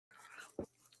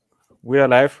We are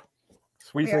live.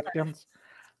 3 We are seconds.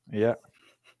 Yeah.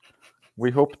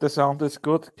 We hope the sound is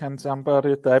good. Can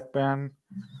somebody type in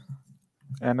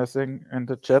anything in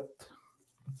the chat?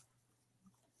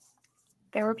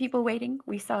 There were people waiting.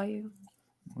 We saw you.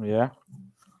 Yeah.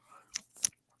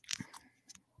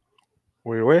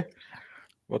 Really?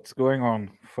 What's going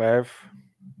on?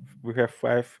 We have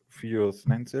 5 viewers,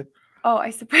 Nancy. Oh,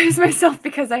 I surprised myself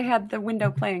because I had the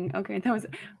window playing. Okay, I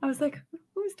was like,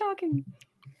 who's talking?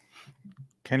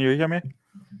 Can you hear me?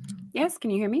 Yes, can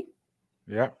you hear me?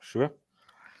 Yeah, sure.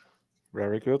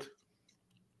 Very good.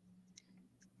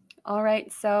 All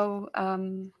right, so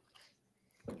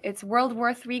it's World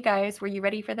War III, guys. Were you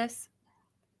ready for this?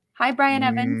 Hi, Brian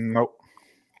Evans. No.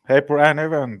 Hey, Brian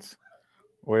Evans.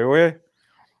 Oui.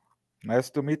 Nice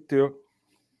to meet you.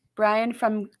 Brian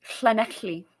from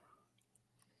Llanelli.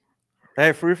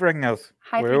 Hey, Free Fringers.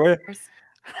 Hi, Oui. Fingers.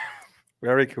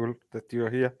 Very cool that you're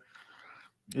here.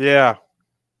 Yeah.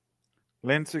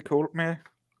 Lindsay called me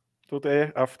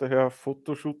today after her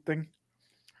photo shooting,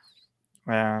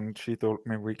 and she told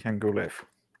me we can go live.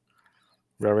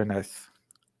 Very nice.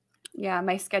 Yeah,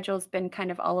 my schedule's been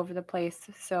kind of all over the place.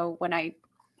 So when I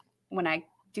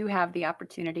do have the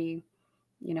opportunity,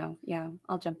 yeah,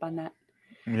 I'll jump on that.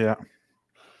 Yeah.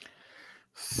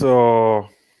 So,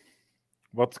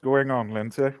 what's going on,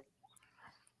 Lindsay?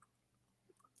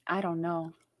 I don't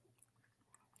know.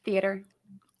 Theater.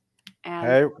 And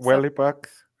Hey, Welly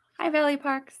Bucks. Hi, Valley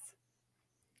Parks.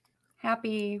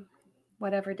 Happy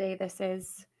whatever day this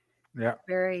is. Yeah.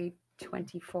 February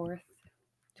 24th,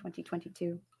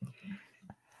 2022.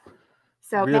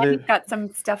 So, Really? Manny's got some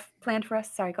stuff planned for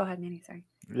us. Sorry, go ahead, Manny. Sorry.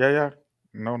 Yeah.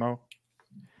 No.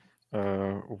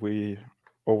 We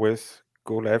always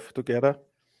go live together.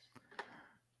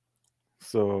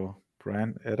 So,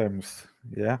 Brian Adams.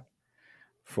 Yeah.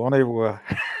 Funny war.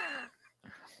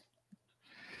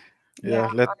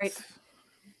 Yeah,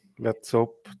 let's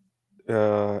hope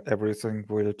everything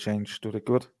will change to the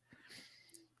good.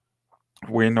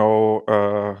 We know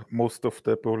most of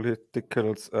the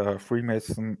politicals are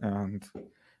Freemason and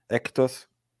actors.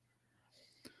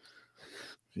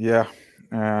 Yeah,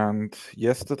 and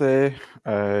yesterday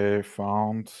I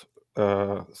found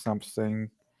something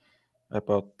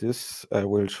about this. I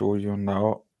will show you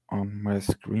now on my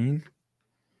screen.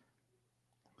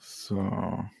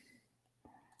 So,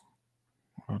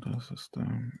 what is this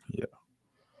thing? Yeah.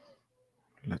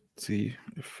 Let's see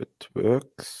if it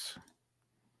works.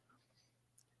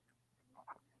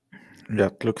 Yeah,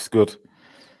 it looks good.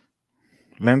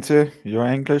 Lindsay, your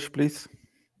English, please.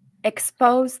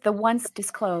 Expose the once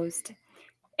disclosed.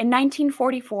 In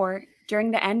 1944,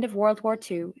 during the end of World War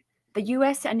II, the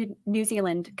US and New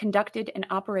Zealand conducted an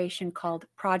operation called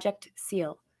Project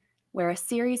SEAL, where a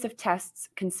series of tests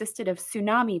consisted of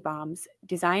tsunami bombs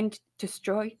designed to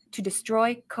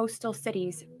destroy coastal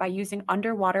cities by using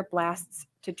underwater blasts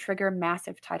to trigger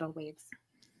massive tidal waves.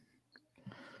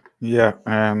 Yeah,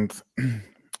 and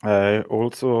I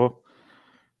also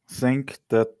think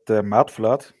that the mud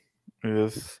flood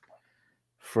is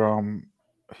from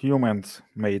humans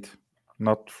made,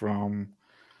 not from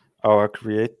our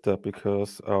creator,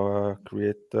 because our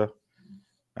creator,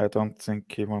 I don't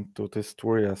think he want to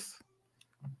destroy us.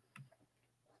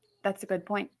 That's a good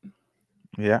point.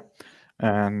 Yeah,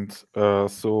 and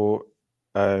so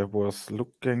I was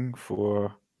looking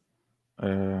for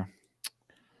the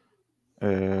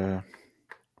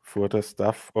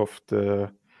stuff of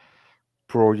the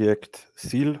Project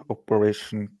SEAL,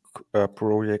 Operation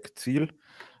Project SEAL,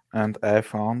 and I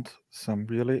found some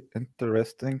really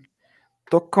interesting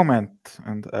document,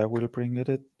 and I will bring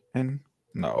it in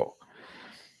now.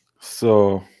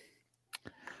 So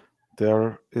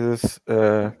there is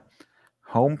a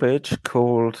homepage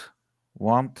called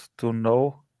Want to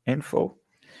Know Info.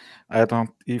 I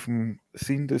don't even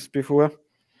seen this before,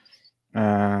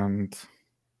 and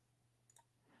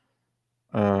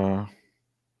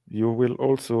you will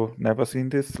also never seen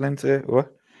this, Lindsay,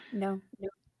 or? No. Yeah.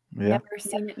 Never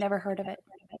seen it, never heard of it.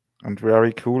 And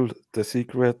very cool. The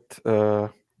secret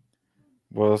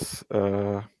was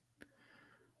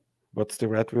what's the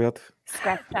right word?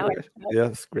 Scratched out.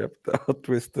 Yeah, scrapped out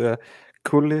with the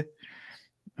coolie.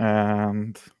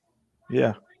 And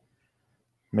yeah,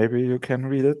 maybe you can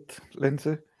read it,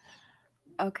 Lindsay.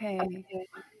 Okay.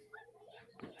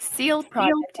 SEAL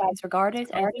project is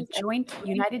regarded as a joint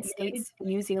United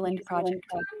States-New Zealand project.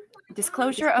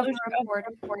 Disclosure of the report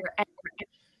or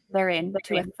therein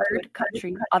to a third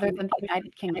country other than the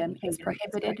United Kingdom is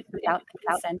prohibited without the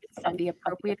consent of the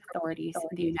appropriate authorities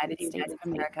in the United States of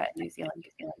America and New Zealand.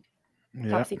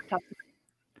 Yeah.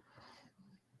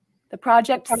 The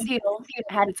Project SEAL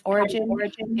had its origin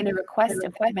in a request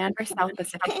of Commander South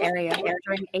Pacific Area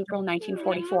during April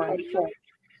 1944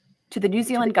 to the New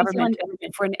Zealand government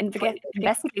for an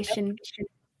investigation.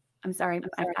 I'm sorry,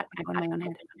 I've gone my own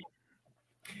head.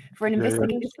 For an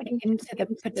investigation into the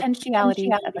potentiality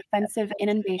of offensive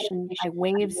inundation by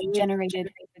waves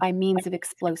generated by means of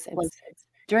explosives.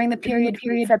 During the period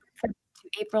February to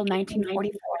April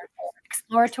 1944,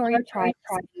 exploratory trials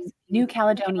in New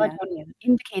Caledonia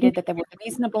indicated that there were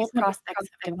reasonable prospects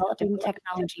of developing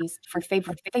technologies for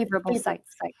favorable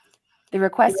sites. The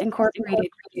request incorporated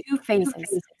two phases: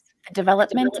 the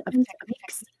development of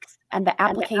techniques and the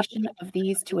application of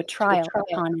these to a trial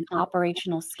upon an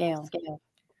operational scale.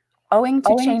 Owing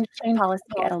to change in policy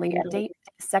at a later date,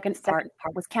 the second part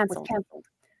was cancelled.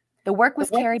 The work was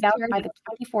carried out by the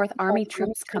 24th Army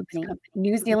Troops Company,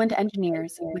 New Zealand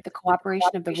engineers, with the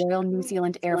cooperation of the Royal New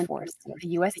Zealand Air Force, the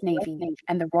U.S. Navy,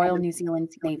 and the Royal New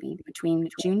Zealand Navy between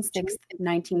June 6,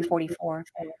 1944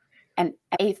 and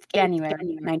 8th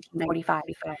January 1945.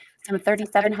 Some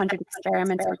 3,700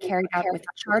 experiments were carried out with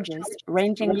charges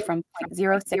ranging from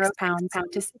 0.06 pounds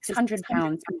to 600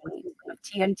 pounds of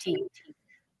TNT,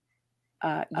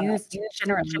 used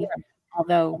generally,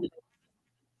 although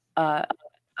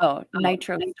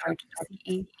nitro starch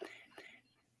CE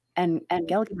and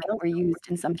gelgate were used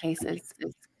in some cases.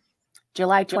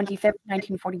 July 25th,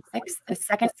 1946, the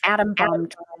second atom bomb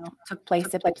trial took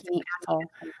place at Bikini Atoll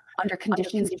under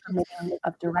conditions permitting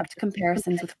of direct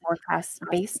comparisons with forecasts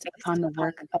based upon the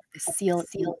work of the SEAL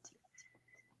team.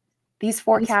 These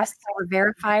forecasts were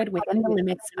verified within the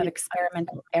limits of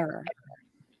experimental error.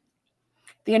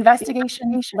 The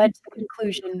investigation led to the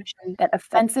conclusion that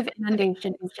offensive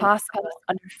inundation is possible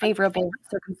under favorable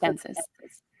circumstances.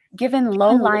 Given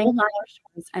low-lying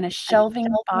shores and a shelving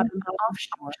bottom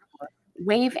offshore,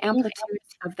 wave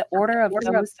amplitudes of the order of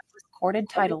those recorded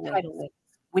tidal waves,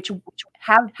 which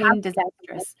have been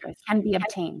disastrous, can be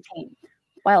obtained.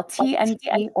 While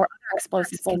TNT or other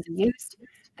explosives can be used,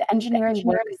 the engineering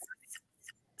work,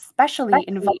 especially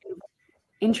involved,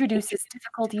 introduces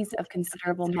difficulties of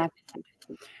considerable magnitude.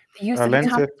 The use of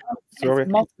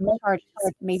multiple charges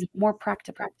may be more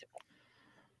practical.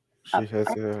 She has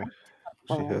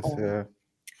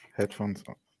headphones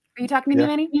on. Are you talking to me,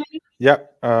 Manny? Yeah.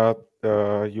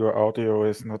 Your audio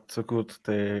is not so good.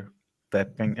 The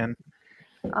tapping in.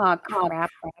 Oh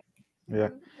crap! Yeah.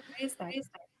 What is that?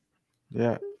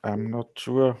 Yeah, I'm not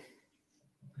sure.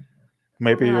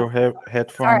 Maybe you have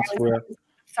headphones.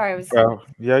 Sorry, I was.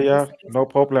 Yeah. No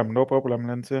problem,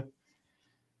 Lindsay.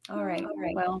 All right.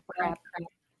 Well, crap.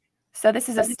 So this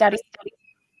is a study.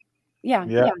 Yeah.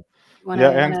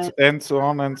 And so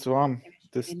on.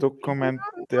 This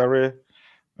documentary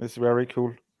is very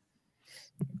cool.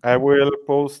 I will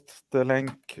post the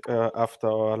link after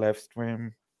our live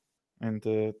stream in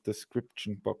the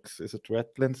description box. Is it right,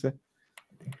 Lindsay?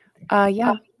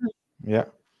 Yeah. Yeah.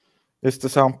 Is the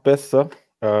sound better?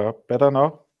 Better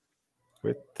now?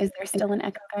 Wait. Is there still an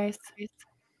echo, guys?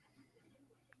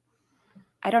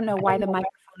 I don't know why the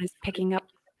microphone is picking up.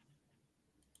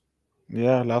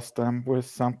 Yeah, last time with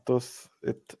Santos,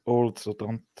 it also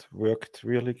don't worked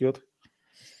really good.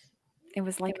 It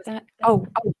was like that. Oh,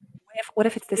 what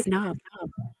if it's this knob?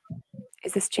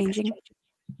 Is this changing?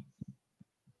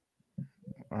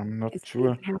 I'm not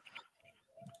sure.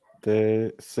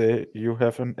 They say you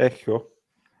have an echo.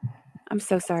 I'm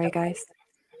so sorry, guys.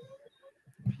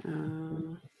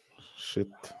 Shit.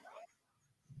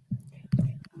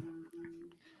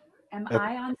 Am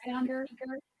I on speaker?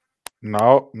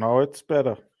 Now it's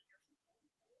better.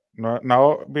 No,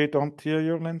 now we don't hear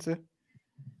you, Lindsay.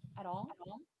 At all?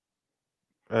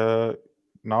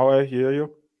 Now I hear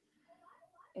you.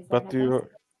 Is that but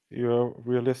you're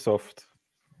really soft.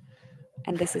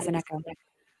 And this is an echo.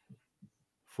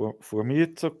 For me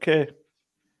it's okay.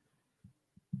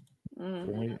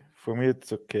 For me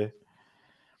it's okay.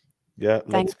 Yeah,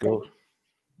 let's go.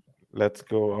 Let's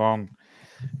go on.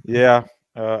 Yeah,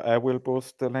 I will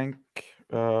post the link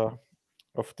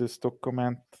of this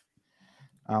document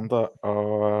under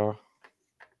our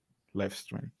live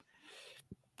stream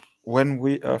when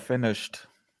we are finished.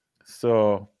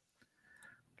 So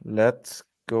let's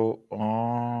go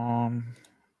on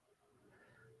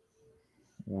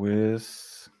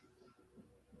with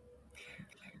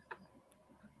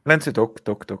Lindsay. Talk.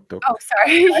 Oh,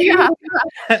 sorry. Yeah.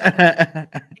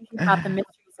 Thinking about the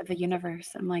mysteries of the universe.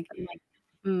 I'm like,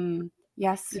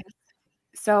 yes.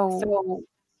 So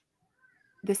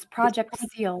this Project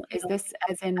SEAL, is this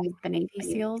as in the Navy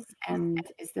SEALs, and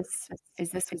is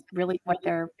this really what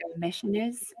their mission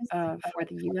is for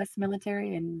the U.S.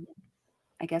 military and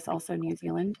I guess also New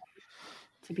Zealand?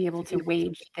 to be able to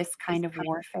wage this kind of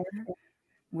warfare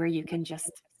where you can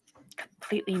just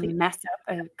completely mess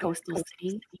up a coastal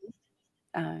city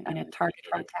in a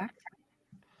targeted attack.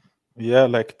 Yeah,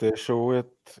 like they show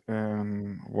it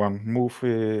in one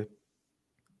movie,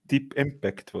 Deep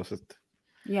Impact was it?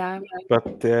 Yeah.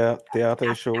 But there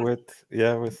they show it,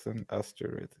 yeah, with an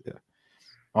asteroid, yeah,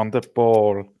 on the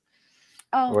ball.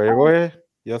 Oh, Oi, oi,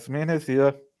 Yasmin is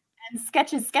here. and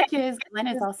sketches. Glenn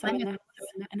is also in the house.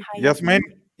 And hi, Yasmin,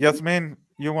 Yasmin. Yasmin,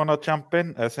 you wanna jump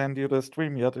in? I send you the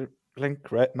stream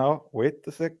link right now. Wait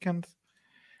a second.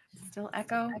 Still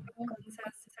echo. Glenn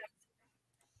says.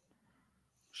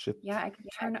 Shit. Yeah, I can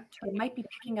turn up. It might be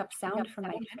picking up sound from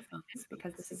my headphones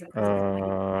because this is a Bluetooth mic. I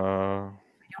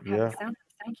don't have Yeah. the sound.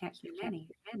 I can't hear Manny.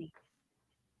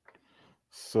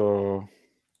 So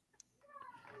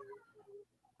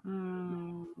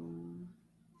Mm.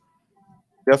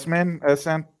 Yasmin, I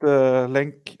sent the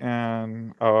link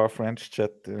in our French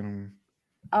chat in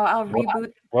Oh, I'll reboot the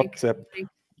mic. WhatsApp.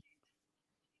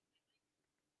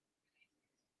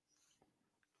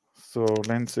 So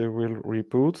Lindsay will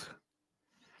reboot.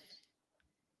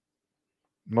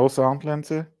 No sound,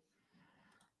 Lindsay.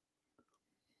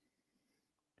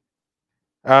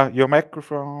 Your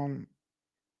microphone.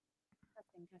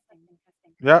 Testing.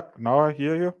 Yeah, now I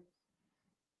hear you,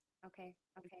 Okay.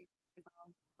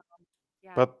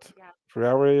 Yeah. but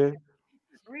very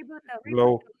Reboot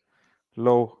the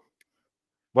low.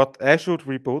 What I should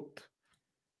reboot?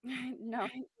 no.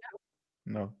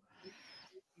 No.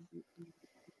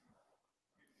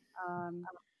 Um,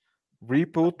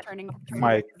 Reboot turning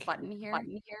mic. this button here,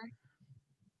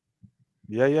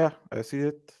 Yeah, I see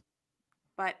it.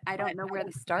 but I don't know where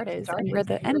the start is and where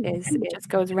the end is. It just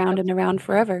goes round and around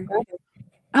forever.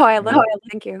 Oh, I love it.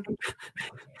 Thank you.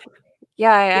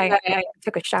 Yeah, I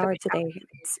took a shower today.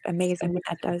 It's amazing what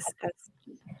that does.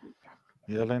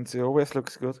 Yeah, Lindsay always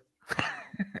looks good.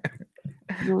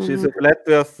 She's Mhm. a flat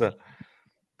earther,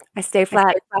 I stay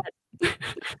flat.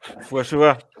 for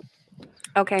sure.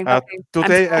 Okay.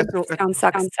 Today Sound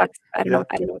sucks. I don't know what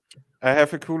to do. I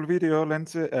have a cool video,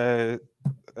 Lindsay,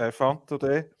 I found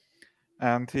today,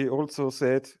 and he also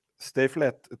said, "Stay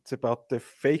flat." It's about the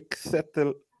fake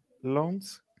settle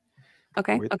loans.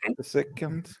 Okay. Wait a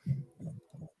second.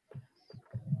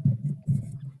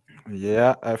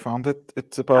 Yeah, I found it.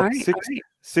 It's about All right.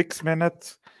 6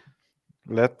 minutes.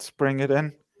 Let's bring it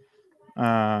in,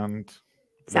 and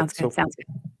Sounds let's good. hope.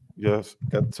 Yes,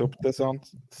 let's hope the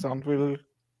sound will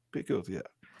be good. Yeah.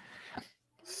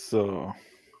 So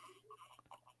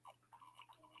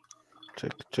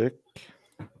check.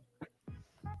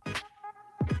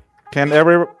 Can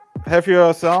every have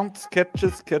your sound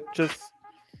sketches? Hey,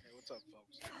 what's up,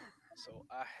 folks? So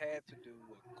I had to do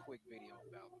a quick video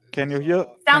about this. Can I you hear?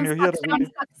 saw Can you hear the video?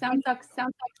 Sound sucks.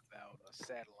 about a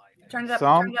satellite that Turn it was up.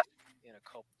 Sound? in a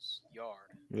couple's yard.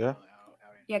 Yeah. Out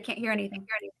in Yeah, can't hear anything.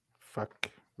 Fuck.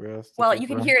 Where's the Well, you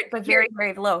can background? hear it, but very,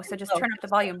 very low. So just turn up the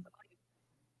volume.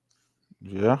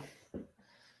 Yeah.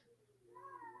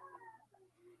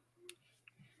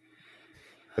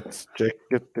 Let's check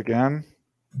it again.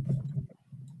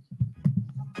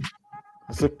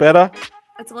 Is it better?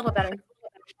 It's a little better.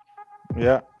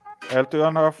 Yeah. I'll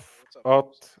turn off What's up, out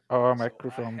folks? our So I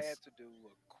microphones. had to do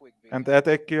a quick video. And I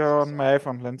take you I on my saw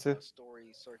iPhone, Lindsay. a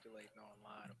story circulating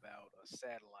online about a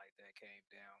satellite that came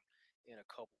down in a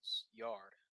couple's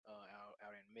yard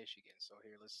out in Michigan. So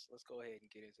here, let's go ahead and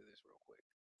get into this real quick.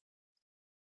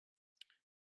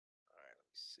 All right, let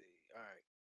me see. All right.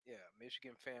 Yeah,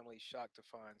 Michigan family shocked to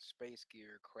find space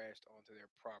gear crashed onto their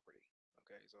property.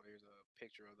 Okay, so here's a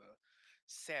picture of the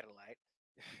satellite,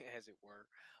 as it were,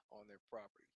 on their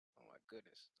property. Oh my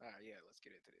goodness. All right, yeah, let's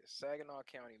get into this. Saginaw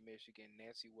County, Michigan.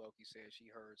 Nancy Welke says she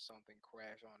heard something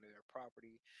crash onto their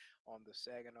property on the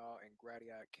Saginaw and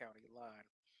Gratiot County line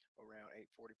around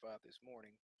 8:45 this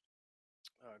morning.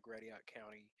 Gratiot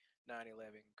County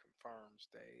 911 confirms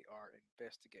they are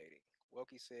investigating.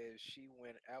 Welke says she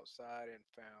went outside and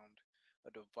found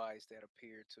a device that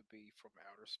appeared to be from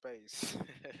outer space.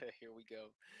 Here we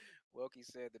go. Welke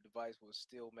said the device was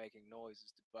still making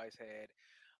noises. The device had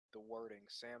the wording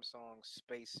Samsung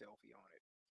Space Selfie on it.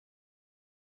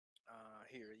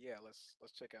 Here, yeah, let's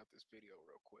check out this video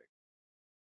real quick.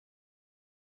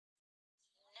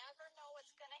 Never know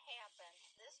what's going to happen.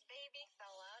 This baby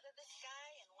fell out of the sky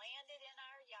and landed in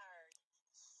our yard.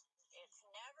 It's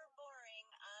never boring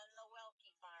on the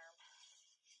Welke farm.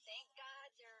 Thank God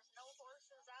there's no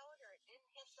horses out or it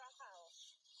didn't hit the house.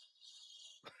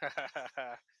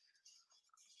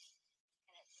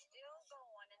 And it's still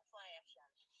going and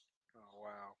flashing. Oh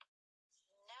wow.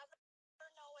 Never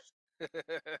know what's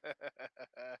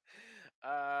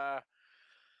uh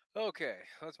Okay,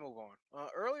 let's move on.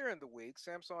 Earlier in the week,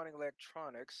 Samsung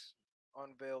Electronics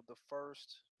unveiled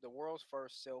the world's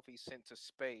first selfie sent to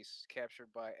space, captured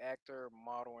by actor,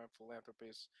 model, and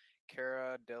philanthropist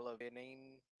Cara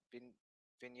Delevingne. Vin,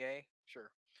 Vigne, sure,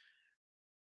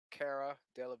 Cara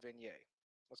Delevingne.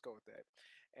 Let's go with that.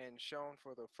 And shown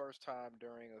for the first time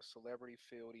during a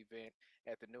celebrity-filled event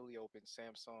at the newly opened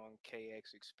Samsung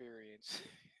KX Experience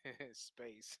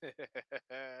Space.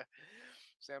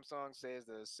 Samsung says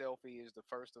the selfie is the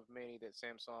first of many that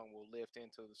Samsung will lift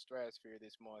into the stratosphere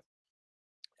this month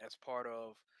as part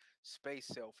of Space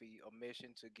Selfie, a mission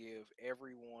to give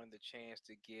everyone the chance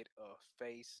to get a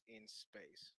face in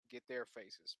space. Get their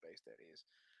face in space, that is.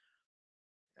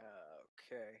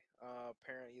 Okay.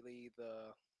 Apparently,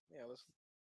 yeah, let's.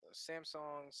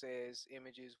 Samsung says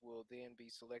images will then be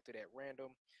selected at random,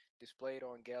 displayed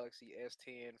on Galaxy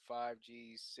S10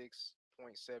 5G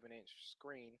 6.7-inch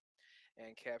screen,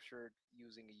 and captured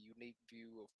using a unique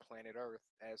view of planet Earth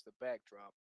as the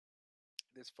backdrop.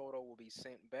 This photo will be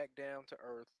sent back down to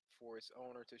Earth for its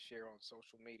owner to share on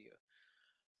social media.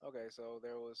 Okay, so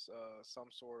there was some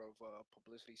sort of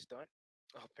publicity stunt,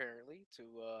 apparently, to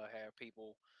have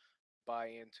people buy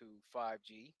into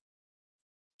 5G,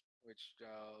 which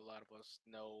a lot of us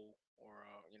know or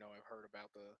have heard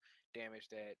about the damage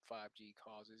that 5G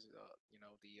causes.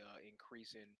 The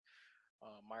increase in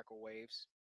microwaves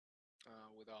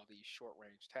with all these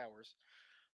short-range towers.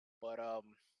 But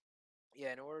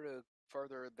yeah, in order to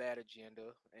further that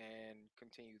agenda and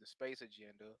continue the space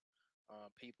agenda,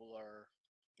 people are,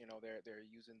 they're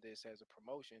using this as a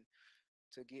promotion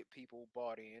to get people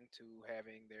bought into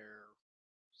having their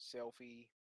selfie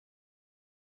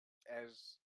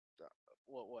as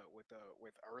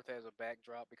with Earth as a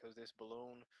backdrop because this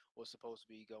balloon was supposed to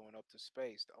be going up to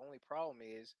space. The only problem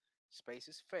is space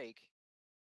is fake.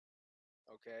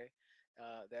 Okay,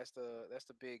 that's the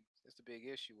big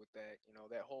issue with that.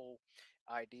 That whole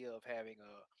idea of having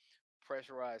a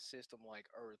pressurized system like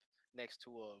Earth next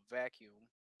to a vacuum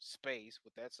space,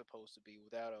 what that's supposed to be,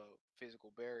 without a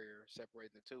physical barrier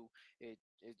separating the two, it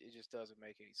just doesn't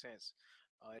make any sense.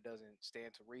 It doesn't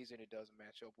stand to reason. It doesn't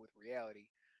match up with reality,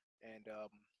 and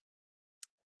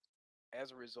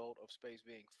as a result of space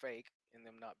being fake and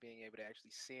them not being able to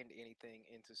actually send anything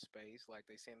into space, like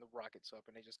they send the rockets up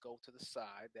and they just go to the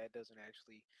side, that doesn't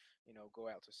actually,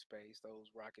 go out to space. Those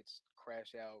rockets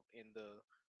crash out in the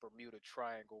Bermuda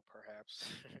Triangle, perhaps.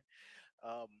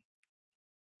 um,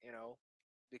 you know,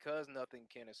 because nothing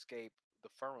can escape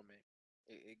the firmament.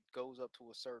 It goes up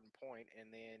to a certain point,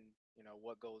 and then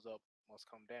what goes up must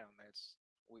come down.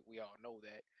 We all know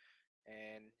that,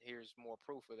 and here's more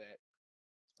proof of that.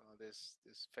 This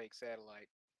fake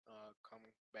satellite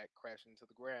coming back crashing to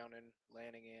the ground and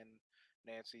landing in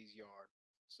Nancy's yard.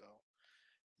 So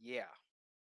yeah,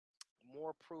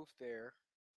 more proof there.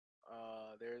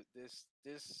 This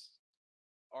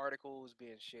article is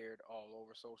being shared all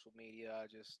over social media. I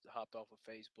just hopped off of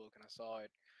Facebook and I saw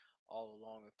it all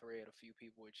along the thread. A few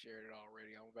people had shared it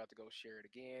already. I'm about to go share it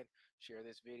again. Share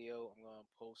this video. I'm gonna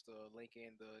post a link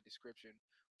in the description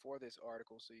for this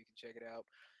article so you can check it out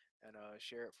and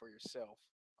share it for yourself.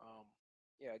 Um,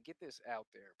 yeah, get this out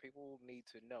there. People need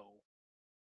to know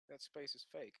that space is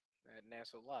fake, that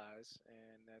NASA lies,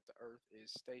 and that the Earth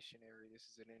is stationary. This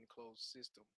is an enclosed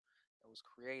system that was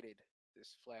created,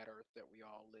 this flat Earth that we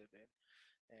all live in.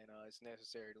 And it's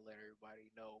necessary to let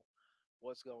everybody know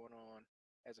what's going on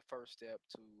as a first step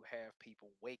to have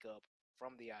people wake up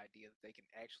from the idea that they can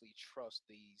actually trust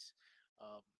these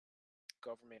um,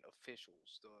 government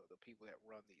officials, the people that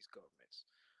run these governments.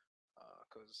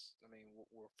 Because I mean,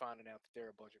 we're finding out that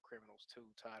there are a bunch of criminals too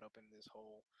tied up in this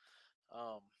whole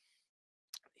um,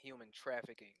 human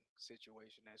trafficking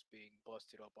situation that's being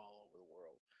busted up all over the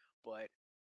world. But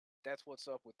that's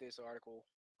what's up with this article.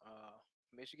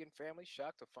 Michigan family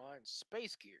shocked to find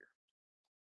space gear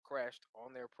crashed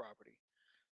on their property.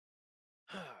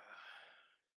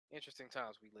 Interesting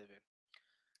times we live in.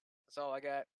 That's all I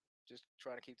got. Just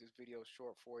trying to keep this video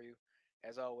short for you.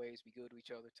 As always, be good to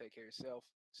each other. Take care of yourself.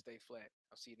 Stay flat.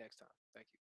 I'll see you next time. Thank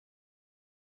you.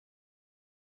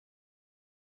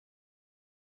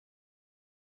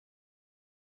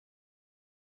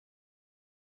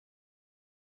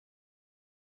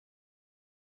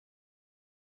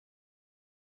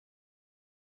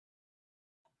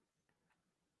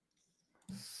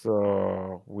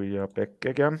 So we are back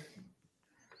again.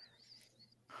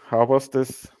 How was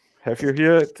this? Have you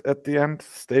heard it at the end?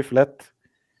 Stay flat.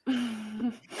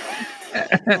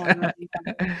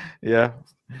 Yeah,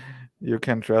 you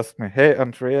can trust me. Hey,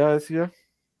 Andrea is here.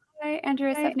 Hi,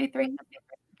 Andrea 73.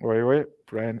 Wait,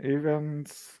 Brian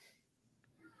Evans.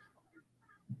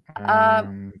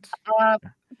 And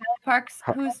Parks,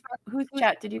 ho- whose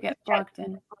chat did you get blocked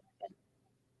in?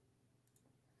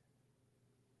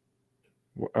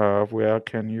 where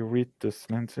can you read this,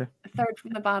 Lindsay? Third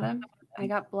from the bottom. I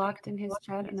got blocked in his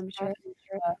chat, and I'm sure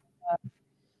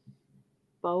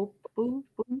Bo Boo.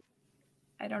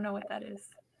 I don't know what that is.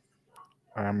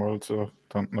 I'm also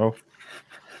don't know.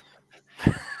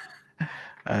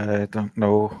 I don't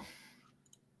know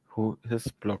who is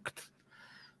blocked.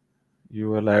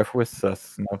 You are live with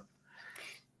us now.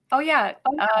 Oh yeah.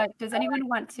 Does anyone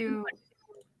want to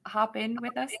hop in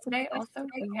with us today? Also,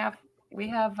 we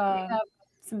have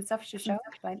some stuff to show,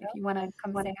 but if you want to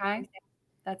come say hi,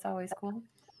 that's always cool.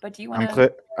 But do you want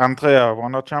to? Andrea,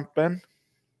 wanna jump in?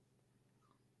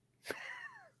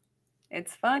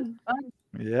 It's fun.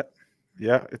 Yeah,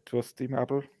 yeah, it was Team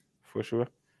Apple for sure.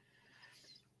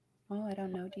 Oh, I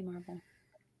don't know, D Marble.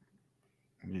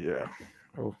 Yeah.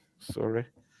 Oh, sorry,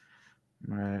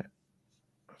 my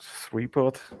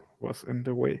report was in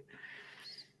the way.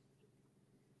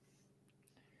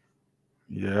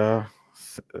 Yeah,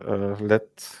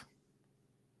 let's.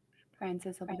 Brian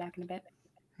says he'll be back in a bit.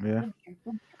 Yeah,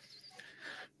 Here.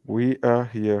 we are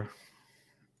here.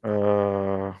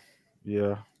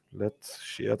 Yeah, let's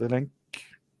share the link.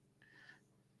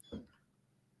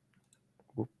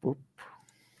 Whoop, whoop.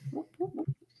 Whoop, whoop.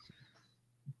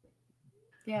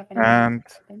 Yeah, if And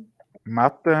anyone.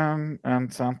 Martin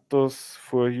and Santos,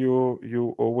 for you,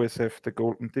 you always have the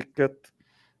golden ticket.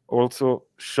 Also,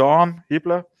 Sean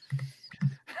Hibler,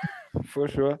 for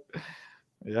sure.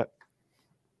 Yeah,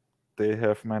 they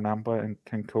have my number and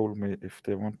can call me if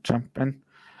they want to jump in.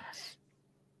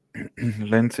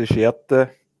 Lindsay shared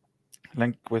the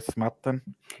link with Martin.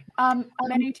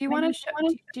 Benny, do you want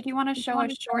to? Did you want to show a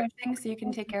short thing so you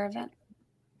can take care of that?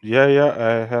 Yeah,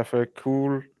 I have a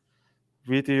cool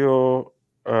video.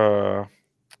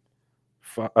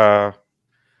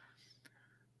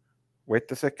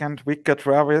 Wait a second. Wicked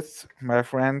Travis, my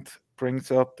friend,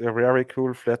 brings out a very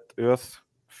cool flat Earth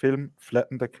film,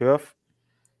 Flatten the Curve.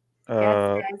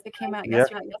 Yes, it came out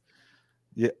yesterday.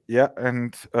 Yeah,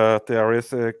 and there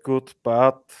is a good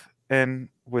part in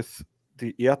with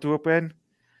the air turbine,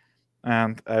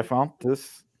 and I found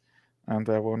this, and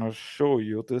I want to show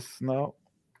you this now.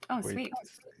 Oh, Wait, sweet.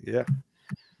 yeah.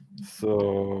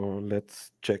 So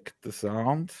let's check the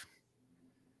sound.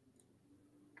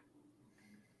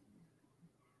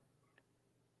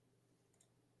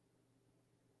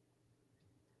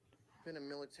 Been a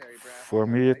military brat For all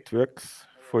my me, life. it works.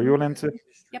 I For worked you, in the Lindsay?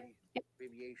 industry Yep. of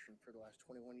aviation for the last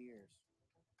 21 years.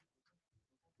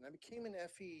 And I became an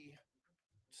FE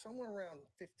somewhere around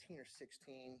 15 or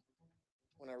 16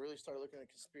 when I really started looking at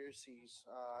conspiracies.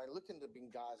 I looked into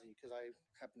Benghazi because I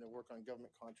happened to work on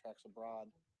government contracts abroad,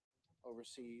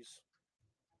 overseas.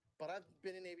 But I've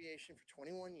been in aviation for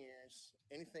 21 years,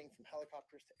 anything from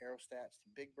helicopters to aerostats to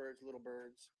big birds, little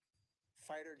birds,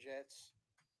 fighter jets,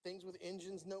 things with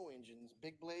engines, no engines,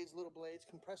 big blades, little blades,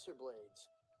 compressor blades,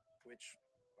 which,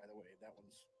 by the way, that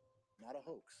one's not a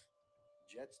hoax.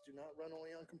 Jets do not run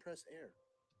only on compressed air.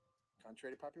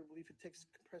 Contrary to popular belief, it takes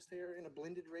compressed air in a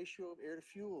blended ratio of air to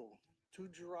fuel to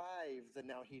drive the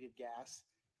now heated gas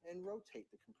and rotate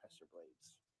the compressor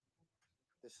blades.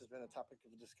 This has been a topic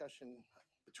of discussion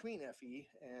between FE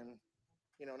and,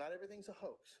 not everything's a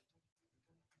hoax.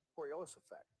 Coriolis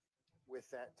effect. With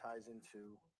that ties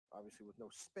into, obviously, with no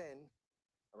spin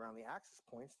around the axis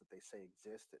points that they say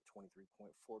exist at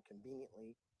 23.4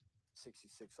 conveniently,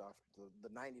 66 off the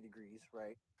 90 degrees,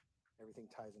 right? Everything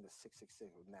ties into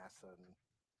 666 with NASA and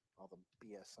all the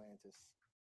BS scientists.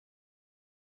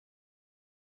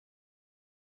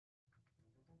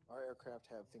 Our aircraft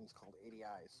have things called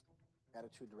ADIs,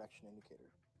 attitude direction indicator,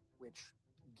 which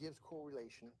gives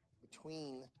correlation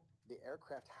between the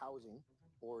aircraft housing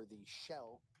or the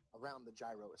shell around the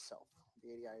gyro itself.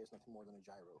 The ADI is nothing more than a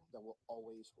gyro that will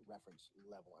always reference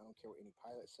level. I don't care what any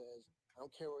pilot says. I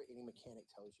don't care what any mechanic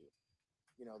tells you.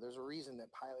 There's a reason that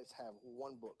pilots have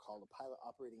one book called a Pilot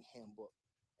Operating Handbook,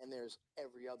 and there's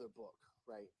every other book,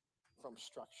 right? From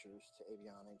structures to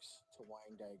avionics to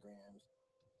wiring diagrams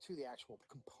to the actual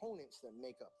components that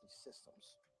make up these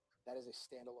systems. That is a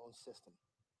standalone system.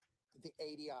 The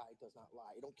ADI does not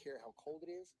lie. You don't care how cold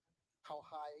it is, how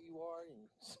high you are, and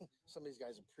some of these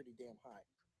guys are pretty damn high.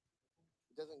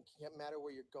 It doesn't matter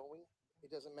where you're going. It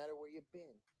doesn't matter where you've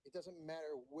been. It doesn't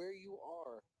matter where you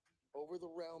are over the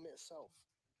realm itself.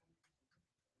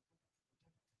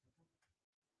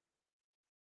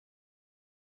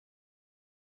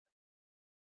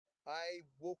 I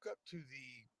woke up to the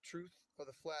truth of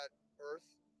the flat Earth,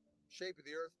 shape of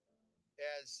the Earth,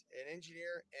 as an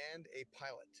engineer and a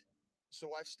pilot.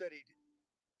 So I've studied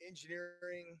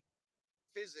engineering,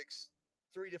 physics,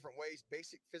 three different ways: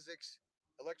 basic physics,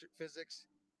 electric physics,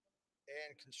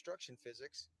 and construction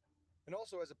physics. And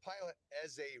also as a pilot,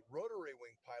 as a rotary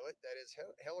wing pilot, that is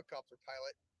helicopter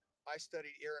pilot, I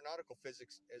studied aeronautical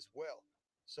physics as well.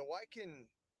 So I can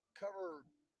cover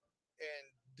and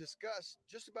discuss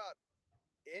just about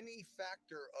any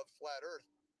factor of flat Earth.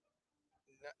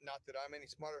 Not that I'm any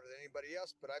smarter than anybody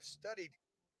else, but I've studied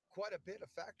quite a bit of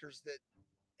factors that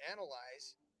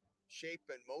analyze shape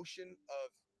and motion of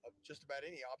just about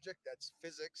any object. That's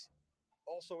physics,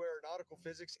 also aeronautical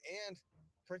physics, and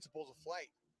principles of flight.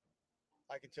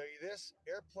 I can tell you this: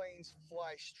 airplanes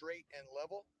fly straight and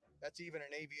level. That's even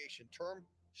an aviation term,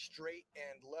 straight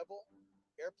and level.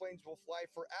 Airplanes will fly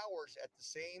for hours at the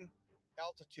same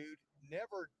altitude,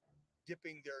 never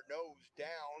dipping their nose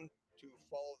down to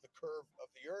follow the curve of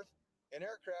the earth. An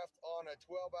aircraft on a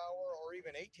 12-hour or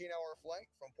even 18-hour flight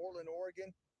from Portland,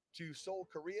 Oregon to Seoul,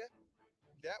 Korea,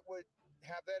 that would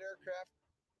have that aircraft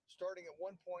starting at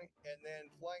one point and then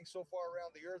flying so far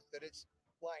around the earth that it's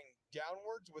flying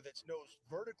downwards with its nose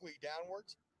vertically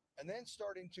downwards, and then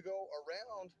starting to go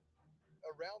around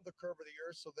the curve of the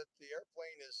earth so that the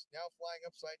airplane is now flying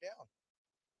upside down.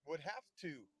 Would have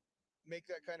to make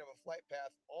that kind of a flight path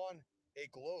on a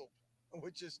globe,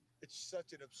 which is, it's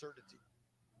such an absurdity.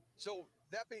 So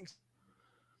that being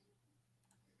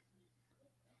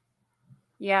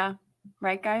Yeah.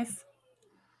 Right, guys?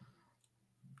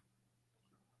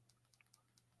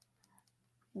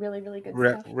 Really, really good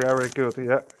stuff. Very good.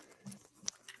 Yeah.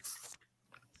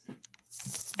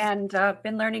 And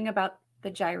been learning about the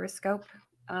gyroscope.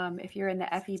 If you're in the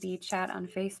FEB chat on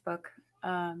Facebook,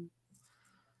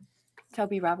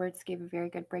 Toby Roberts gave a very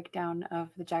good breakdown of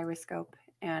the gyroscope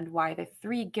and why the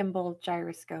 3 gimbal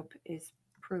gyroscope is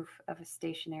proof of a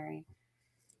stationary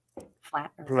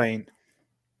flat Earth. Plane.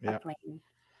 A Yeah. plane.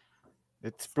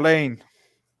 It's plain,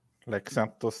 like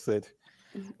Santos said.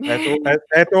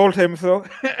 I told him so.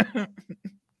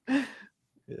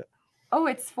 Yeah. Oh,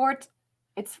 it's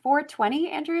 4:20,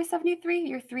 Andrea 73.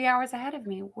 You're 3 hours ahead of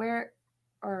me. Where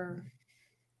or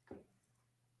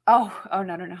Oh,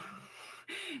 no.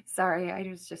 Sorry, I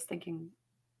was just thinking.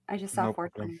 I just saw No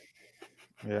 4:20. problem.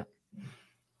 Yeah.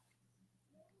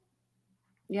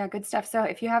 Yeah, good stuff. So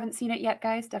if you haven't seen it yet,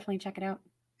 guys, definitely check it out.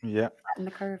 Yeah. Flatten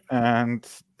the curve. And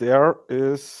there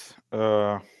is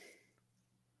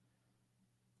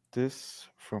this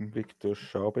from Viktor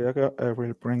Schauberger I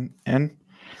will bring in.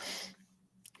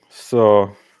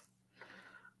 So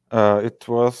it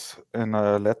was in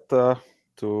a letter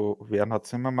to Werner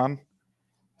Zimmermann.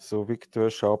 So Viktor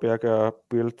Schauberger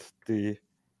built the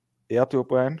air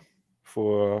turbine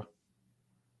for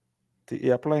the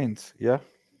airplanes. Yeah.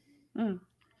 Mm.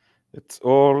 It's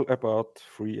all about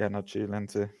free energy,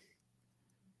 Lindsay.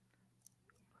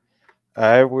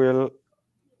 I will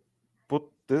put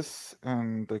this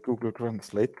in the Google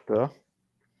Translator.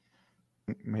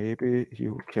 Maybe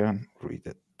you can read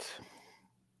it.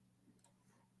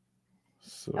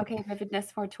 So. Okay,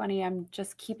 Vividness 420. I'm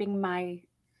just keeping my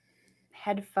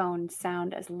headphone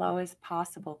sound as low as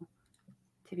possible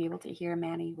to be able to hear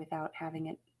Manny without having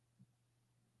it.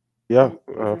 Yeah,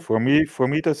 for me,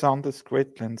 the sound is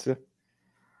great, Lindsay.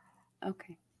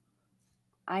 Okay.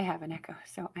 I have an echo,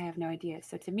 so I have no idea.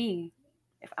 So to me,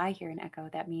 if I hear an echo,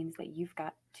 that means that you've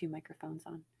got 2 microphones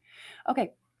on.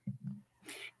 Okay.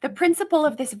 The principle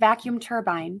of this vacuum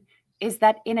turbine is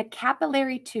that in a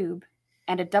capillary tube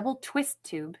and a double twist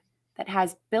tube that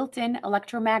has built-in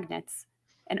electromagnets,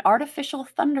 an artificial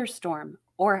thunderstorm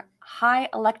or high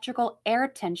electrical air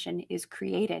tension is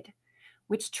created,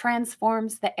 which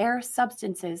transforms the air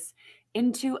substances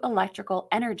into electrical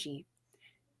energy,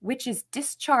 which is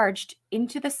discharged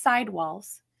into the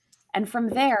sidewalls, and from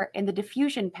there in the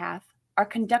diffusion path are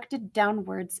conducted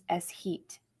downwards as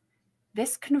heat.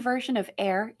 This conversion of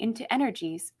air into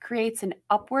energies creates an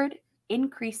upward,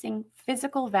 increasing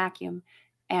physical vacuum,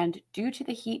 and due to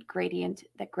the heat gradient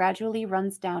that gradually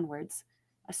runs downwards,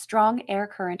 a strong air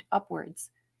current upwards,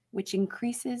 which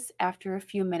increases after a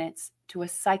few minutes to a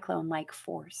cyclone-like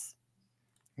force.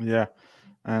 Yeah,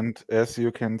 and as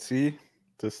you can see,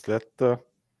 this letter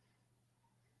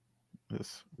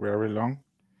is very long.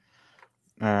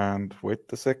 And wait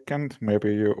a second,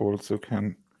 maybe you also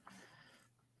can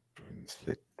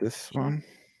translate this one.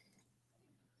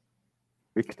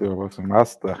 Viktor was a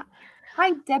master.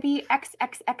 Hi, Debbie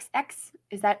XXXX.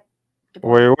 Is that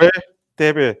Deborah? Oi,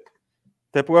 Debbie.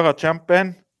 Deborah, jump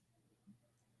in.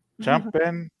 Jump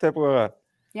in, Deborah.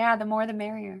 Yeah, the more the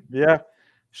merrier. Yeah,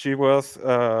 she was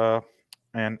on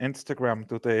Instagram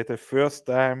today, the first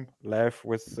time live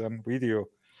with video.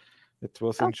 It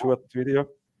was in short video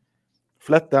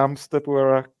Flat arms,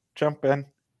 Deborah, jump in.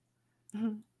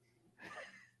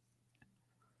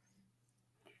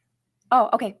 Oh,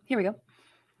 okay, here we go.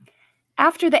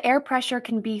 After the air pressure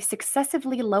can be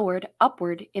successively lowered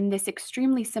upward in this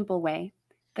extremely simple way,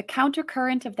 the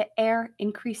countercurrent of the air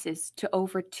increases to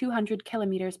over 200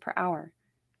 kilometers per hour,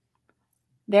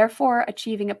 therefore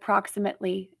achieving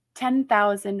approximately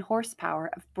 10,000 horsepower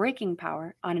of braking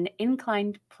power on an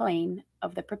inclined plane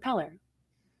of the propeller.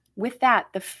 With that,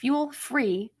 the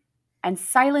fuel-free and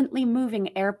silently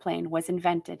moving airplane was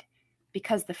invented,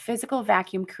 because the physical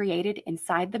vacuum created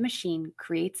inside the machine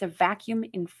creates a vacuum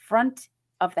in front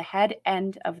of the head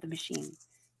end of the machine,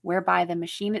 whereby the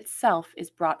machine itself is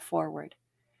brought forward.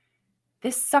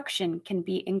 This suction can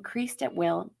be increased at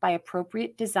will by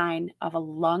appropriate design of a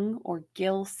lung or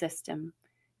gill system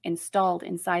installed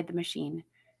inside the machine,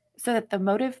 so that the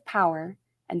motive power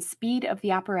and speed of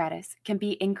the apparatus can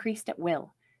be increased at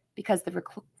will, because the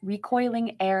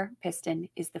recoiling air piston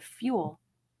is the fuel.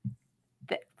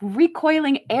 The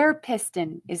recoiling air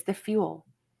piston is the fuel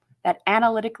that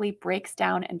analytically breaks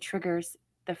down and triggers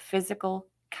the physical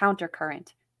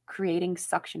countercurrent, creating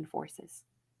suction forces.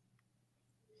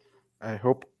 I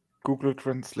hope Google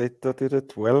Translator did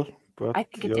it well, but I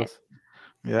think it did.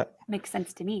 Yeah. Makes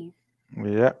sense to me.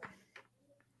 Yeah.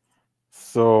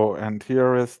 So, and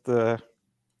here is this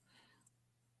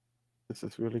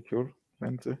is really cool,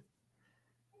 Lindsay.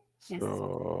 Yes.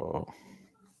 So,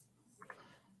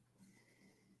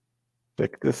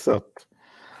 check this out.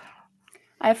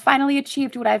 I have finally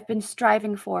achieved what I've been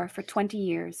striving for 20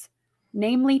 years,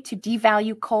 namely to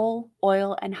devalue coal,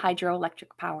 oil, and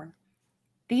hydroelectric power.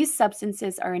 These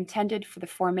substances are intended for the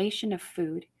formation of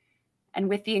food, and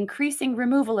with the increasing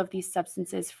removal of these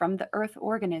substances from the earth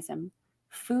organism,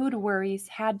 food worries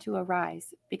had to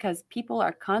arise, because people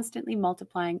are constantly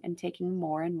multiplying and taking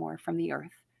more and more from the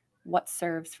earth, what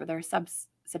serves for their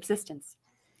subsistence.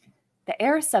 The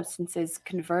air substances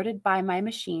converted by my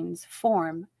machines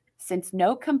form, since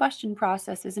no combustion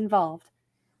process is involved,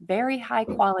 very high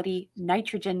quality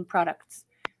nitrogen products,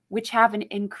 which have an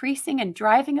increasing and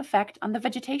driving effect on the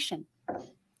vegetation.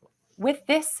 With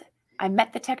this, I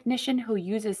met the technician who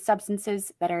uses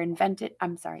substances that are intended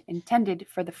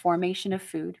for the formation of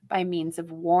food by means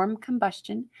of warm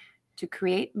combustion to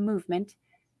create movement,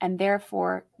 and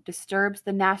therefore disturbs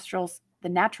the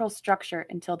natural structure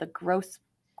until the growth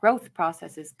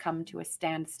processes come to a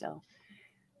standstill.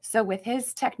 So with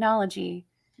his technology,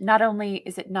 not only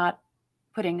is it not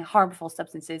putting harmful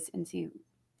substances into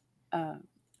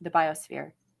the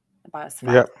biosphere,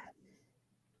 Yeah.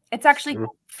 it's actually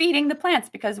feeding the plants,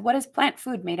 because what is plant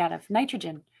food made out of?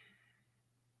 Nitrogen.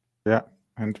 Yeah,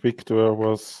 and Viktor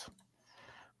was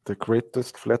the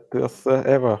greatest flat earther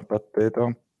ever, but they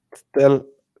don't tell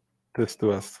this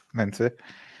to us, Nancy.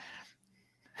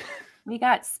 We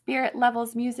got Spirit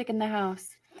Levels music in the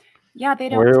house. Yeah, they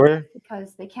don't Really?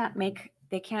 because they can't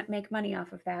make money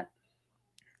off of that.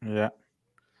 Yeah.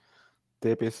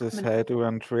 Debbie says hi to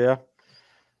Andrea.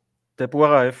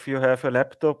 Deborah, if you have a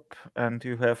laptop and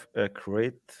you have a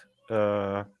great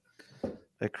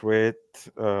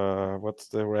what's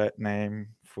the right name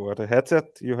for the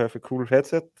headset? You have a cool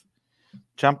headset.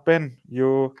 Jump in.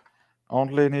 You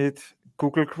only need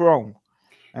Google Chrome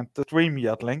and the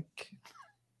StreamYard link.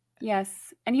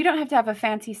 Yes, and you don't have to have a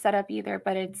fancy setup either,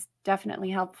 but it's definitely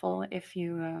helpful if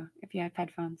you have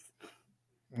headphones.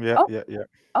 Yeah, oh. yeah.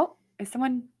 Oh, is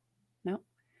someone? No.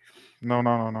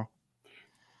 No.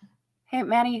 Hey,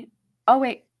 Manny. Oh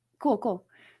wait, cool.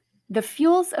 The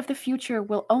fuels of the future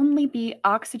will only be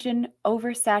oxygen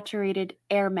oversaturated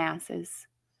air masses,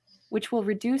 which will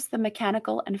reduce the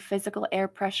mechanical and physical air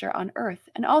pressure on Earth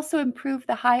and also improve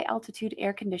the high altitude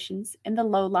air conditions in the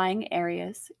low-lying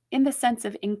areas in the sense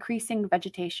of increasing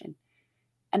vegetation.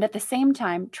 And at the same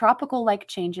time, tropical-like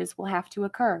changes will have to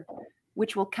occur,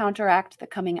 which will counteract the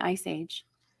coming ice age.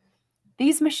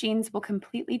 These machines will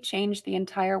completely change the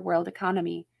entire world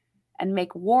economy and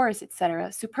make wars,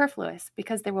 etc., superfluous,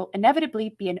 because there will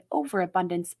inevitably be an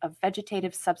overabundance of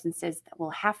vegetative substances that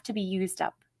will have to be used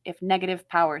up if negative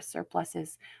power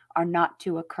surpluses are not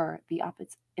to occur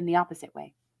in the opposite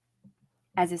way,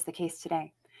 as is the case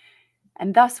today,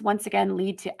 and thus once again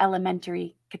lead to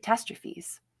elementary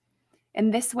catastrophes. In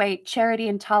this way, charity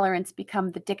and tolerance become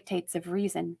the dictates of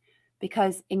reason,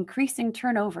 because increasing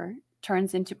turnover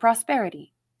turns into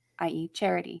prosperity, i.e.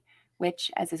 charity,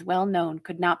 which, as is well known,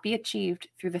 could not be achieved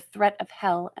through the threat of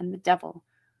hell and the devil,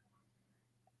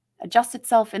 adjust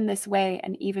itself in this way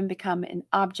and even become an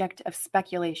object of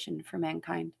speculation for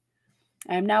mankind.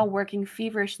 I am now working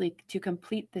feverishly to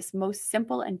complete this most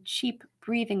simple and cheap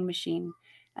breathing machine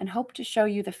and hope to show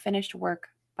you the finished work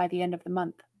by the end of the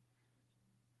month.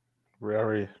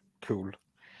 very cool.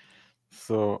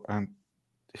 So, and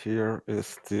here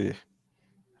is the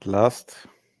last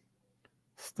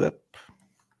step.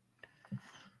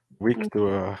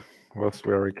 Viktor was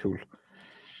very cool.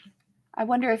 I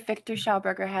wonder if Viktor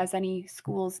Schauberger has any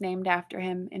schools named after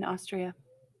him in Austria.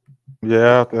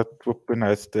 Yeah, that would be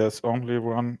nice. There's only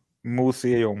one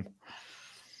museum.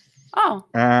 Oh,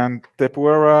 And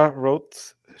Deborah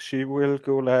wrote she will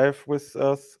go live with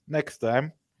us next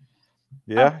time.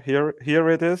 Yeah, here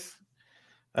it is.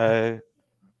 I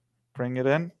bring it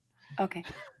in. okay.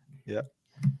 Yeah.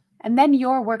 And then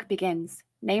your work begins,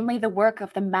 namely the work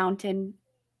of the mountain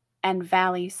and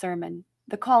valley sermon,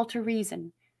 the call to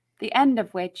reason, the end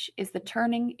of which is the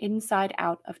turning inside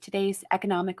out of today's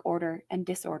economic order and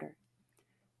disorder.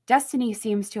 Destiny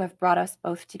seems to have brought us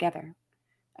both together.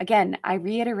 Again, I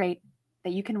reiterate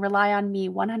that you can rely on me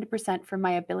 100% for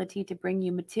my ability to bring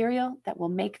you material that will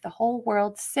make the whole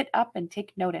world sit up and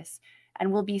take notice,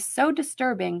 and will be so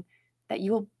disturbing that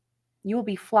you will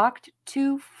be flocked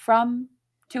to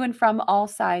and from all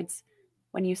sides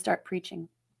when you start preaching.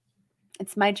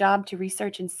 It's my job to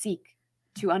research and seek,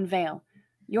 to unveil.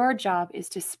 Your job is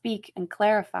to speak and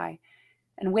clarify.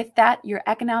 And with that, your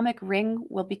economic ring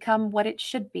will become what it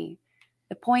should be,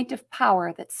 the point of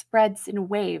power that spreads in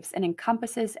waves and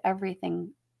encompasses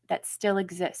everything that still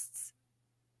exists.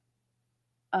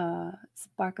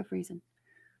 Spark of reason.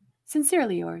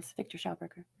 Sincerely yours, Viktor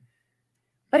Schauberger.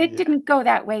 But it Yeah. didn't go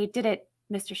that way, did it,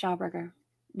 Mr. Schauberger?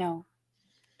 No.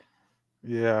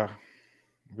 Yeah.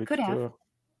 Could have. Viktor.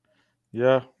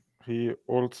 Yeah, he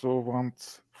also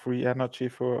wants free energy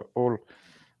for all.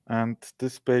 And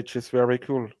this page is very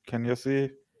cool. Can you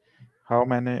see how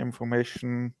many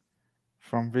information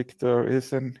from Viktor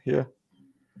is in here?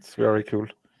 It's very cool.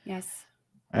 Yes.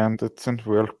 And it's in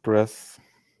WordPress.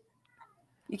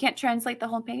 You can't translate the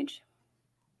whole page?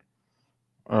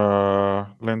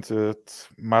 Lindsay, it's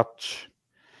much.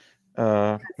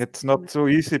 It's not so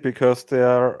easy because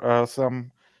there are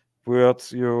some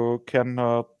words you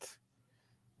cannot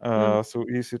so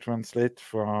easy translate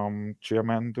from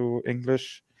German to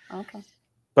English. Okay.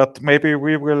 But maybe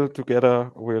we will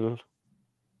together will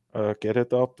get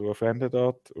it out or find it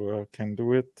out or can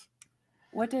do it.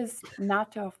 What does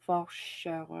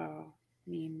Naturforscher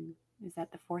mean? Is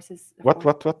that the forces? What?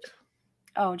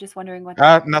 Oh, just wondering what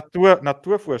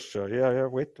Naturforscher. Yeah.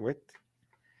 Wait. the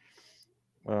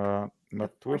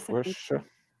force of Naturforscher. nature,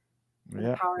 or the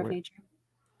Yeah. power of Wait. nature.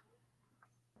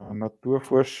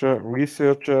 Naturforscher,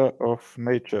 researcher of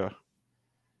nature.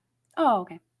 Oh,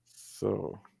 okay.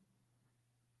 So,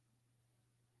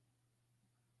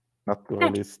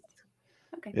 naturalist.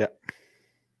 Okay. Yeah.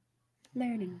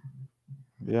 Learning.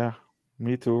 Yeah.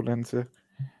 Me too, Lindsay.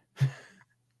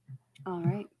 All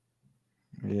right.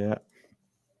 Yeah.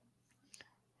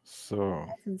 So,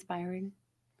 That's inspiring.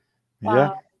 yeah.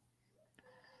 Wow.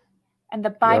 And the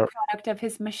Yeah. byproduct of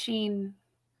his machine.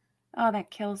 Oh, that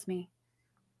kills me.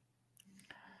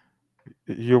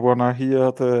 You wanna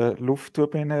hear the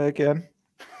Luftturbine again?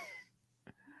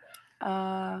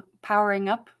 Powering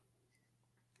up,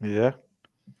 Yeah.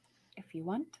 if you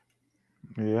want.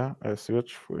 Yeah. I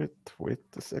search for it. Wait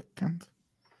a second.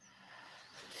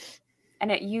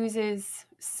 And it uses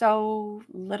so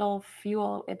little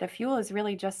fuel. The fuel is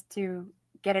really just to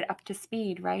get it up to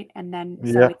speed, right? And then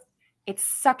so Yeah. it's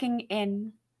sucking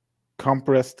in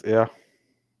Compressed air.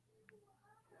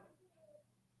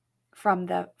 from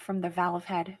the valve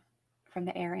head, from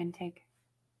the air intake.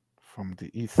 From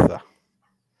the ether.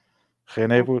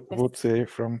 René And would say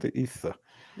from the ether.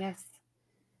 Yes.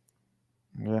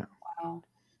 Yeah. Wow.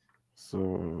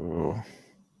 So,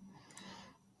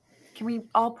 Can we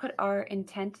all put our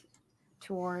intent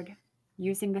toward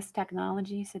using this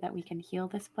technology so that we can heal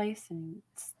this place and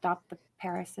stop the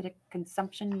parasitic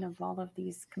consumption of all of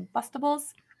these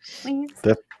combustibles, please?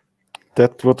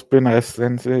 that would be nice,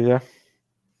 Lindsay. Yeah.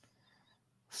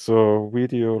 So,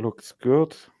 video looks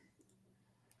good.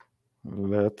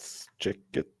 Let's check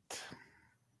it.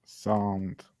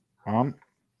 Sound on.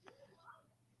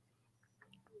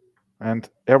 And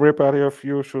everybody of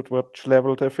you should watch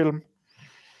Level the film.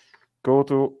 Go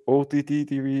to OTT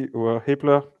TV or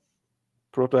Hibbler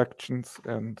Productions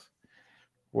and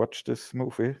watch this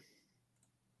movie.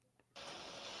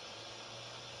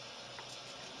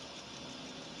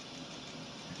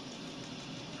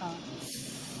 Oh.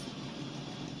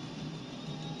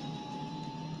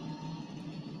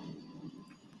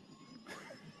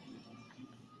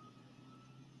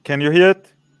 Can you hear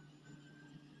it?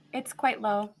 It's quite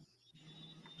low.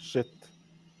 Shit.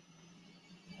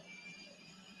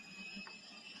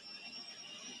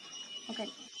 Okay.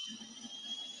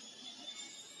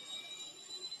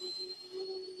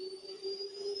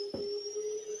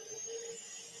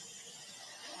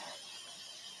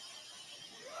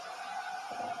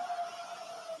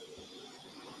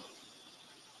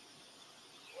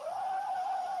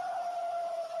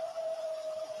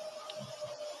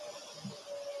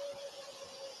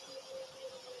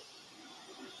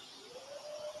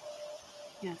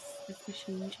 Yes, this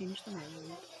machine changed the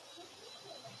world.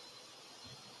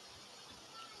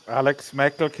 Alex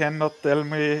Michael cannot tell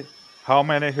me how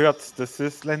many hertz this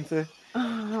is, Lindsay.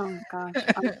 Oh gosh,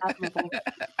 unfathomable.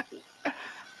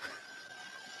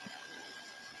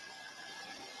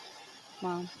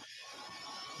 Wow.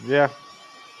 Yeah.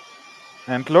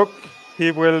 And look,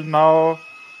 he will now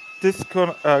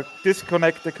disconnect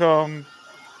the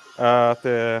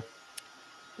The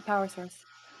power source.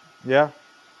 yeah,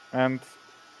 and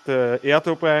the air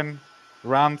turbine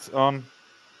runs on.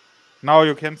 Now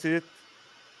you can see it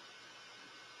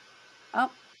Oh,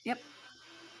 yep.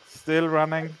 still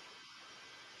running.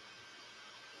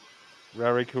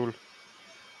 Very cool.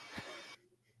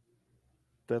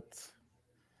 That's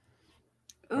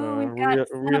Ooh, we've got Son of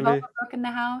really. Overbrook in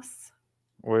the house.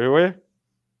 Oui, oui.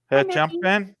 Hi, Hey, Mickey. jump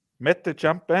in. Mette,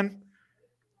 jump in.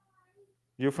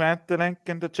 You find the link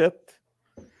in the chat.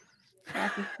 Yeah,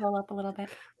 if you scroll up a little bit.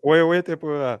 Oui, oui,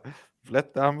 Deborah.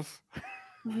 Flat thumbs.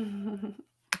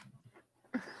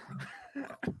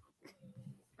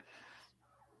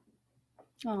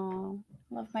 Oh,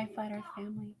 love my Flat Earth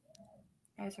family.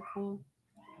 You guys are cool.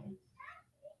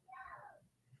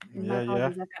 And my Yeah, yeah.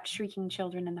 apologies, I've got shrieking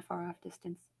children in the far off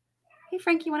distance. Hey,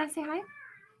 Frank, you want to say hi?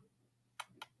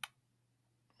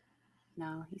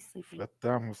 No, he's sleeping. Flat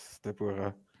thumbs,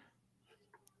 Deborah.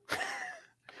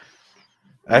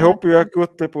 I hope you are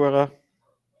good, Deborah.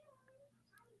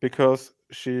 Because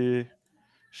she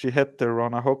had the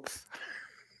Rona Hooks.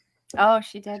 Oh,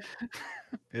 she did.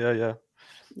 Yeah, yeah.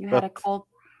 You had a But cold,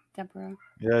 Deborah.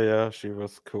 yeah, she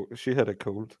was cold. She had a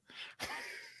cold.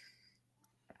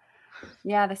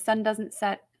 Yeah, the sun doesn't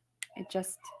set. It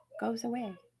just goes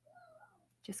away.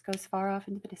 Just goes far off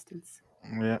into the distance.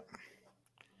 Yeah.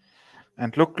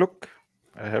 And look.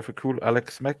 I have a cool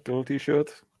Alex McDowell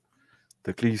t-shirt.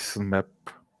 The Gleason map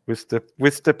with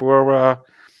Deborah.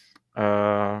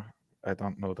 I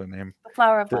don't know the name. The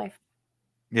flower of life.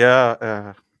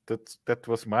 Yeah, that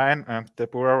was mine, and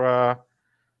Deborah.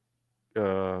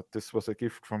 This was a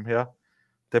gift from her.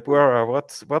 Deborah,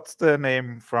 what's the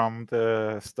name from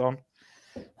the stone?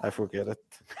 I forget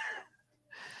it.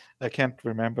 I can't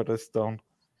remember the stone.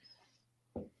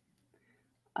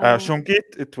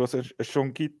 Shungit. It was a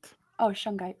Shungit. Oh,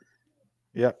 Shungite.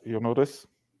 Yeah, you know this?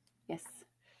 Yes.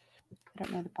 I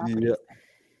don't know the properties. Yeah.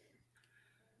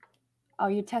 Oh,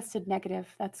 you tested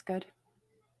negative. That's good.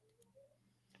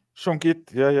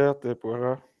 Shungit. Yeah,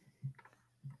 Deborah.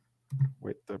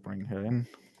 Wait, I bring her in.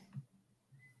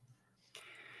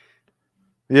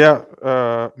 Yeah,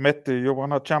 Mette, you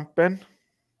wanna jump in?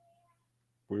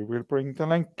 We will bring the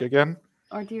link again.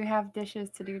 Or do you have dishes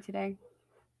to do today?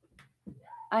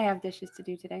 I have dishes to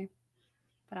do today,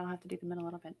 but I'll have to do them in a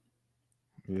little bit.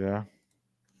 Yeah.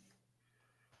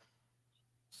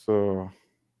 So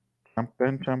jump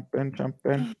in.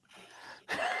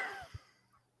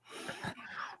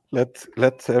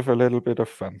 Let's have a little bit of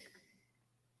fun.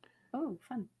 Oh,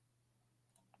 fun.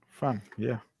 Fun,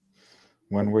 yeah.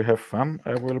 When we have fun,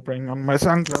 I will bring on my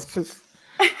sunglasses.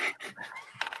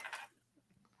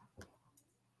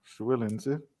 Sure,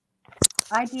 Lindsay.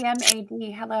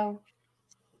 IDMAD, hello.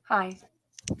 Hi.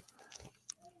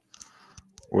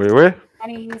 Oui.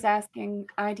 Annie, he's asking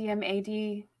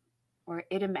IDMAD or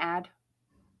IDMAD.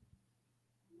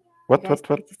 What? It's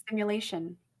a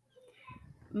simulation.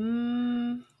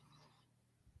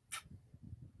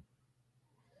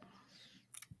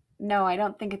 No, I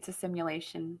don't think it's a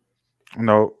simulation.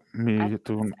 No, me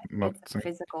too. Not it's a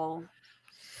physical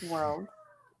world.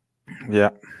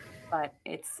 Yeah. But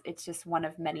it's just one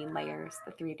of many layers,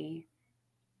 the 3D.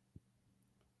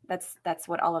 That's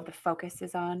what all of the focus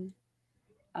is on.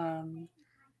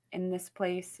 In this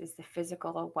place is the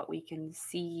physical of what we can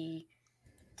see,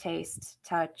 taste,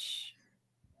 touch,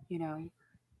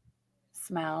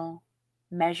 smell,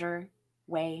 measure,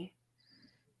 weigh.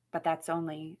 But that's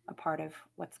only a part of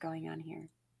what's going on here.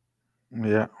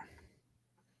 Yeah.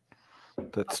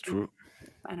 That's true.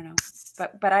 I don't know.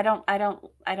 But I don't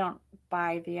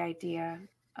buy the idea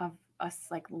of us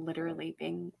like literally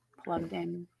being plugged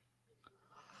in.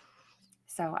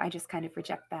 So I just kind of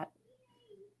reject that.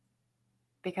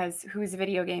 Because whose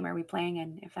video game are we playing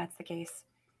in if that's the case?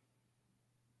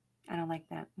 I don't like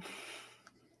that.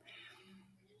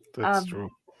 That's true.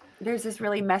 There's this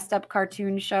really messed up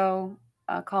cartoon show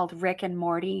called Rick and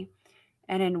Morty.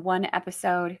 And in one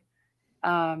episode,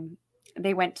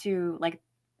 they went to like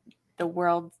the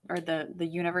world or the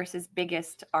universe's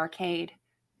biggest arcade,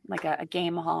 like a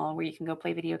game hall where you can go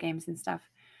play video games and stuff.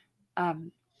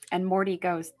 And Morty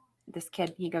goes, this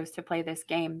kid, he goes to play this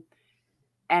game,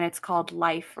 and it's called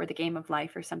Life or the Game of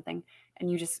Life or something. And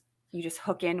you just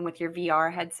hook in with your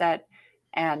VR headset,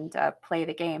 and play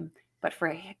the game. But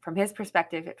from his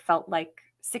perspective, it felt like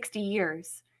 60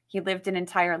 years. He lived an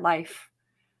entire life,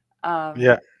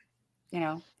 Yeah, you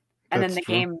know. And then that's the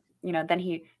true. game,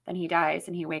 then he dies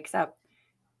and he wakes up,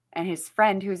 and his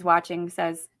friend who's watching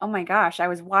says, "Oh my gosh, I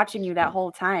was watching you that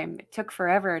whole time. It took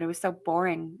forever and it was so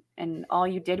boring. And all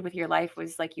you did with your life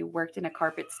was like you worked in a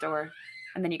carpet store,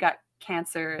 and then you got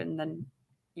cancer, and then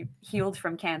you healed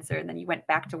from cancer, and then you went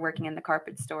back to working in the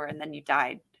carpet store, and then you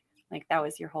died. Like that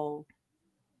was your whole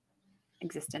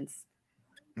existence."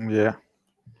 Yeah,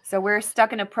 So we're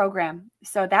stuck in a program.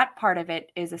 So that part of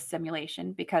it is a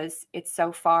simulation because it's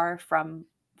so far from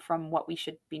what we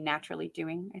should be naturally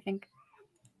doing, I think.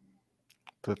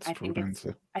 that's I true, think it's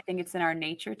Lindsay. I think it's in our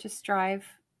nature to strive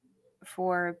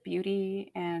for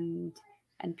beauty and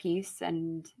peace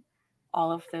and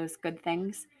all of those good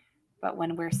things. But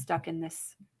when we're stuck in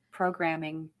this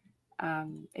programming,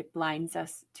 it blinds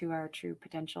us to our true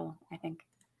potential, I think.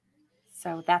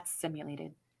 So that's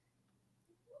simulated.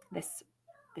 This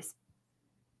this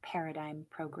paradigm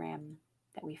program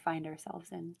that we find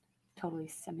ourselves in, totally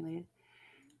simulated.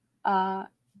 Uh,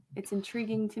 it's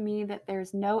intriguing to me that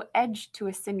there's no edge to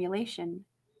a simulation,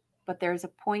 but there's a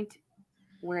point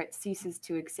where it ceases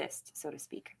to exist, so to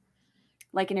speak.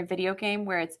 Like in a video game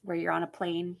where you're on a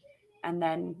plane and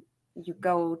then you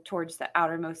go towards the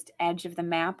outermost edge of the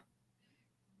map,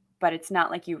 but it's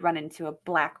not like you run into a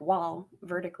black wall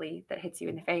vertically that hits you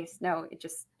in the face. No, it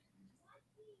just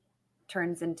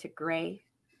turns into gray,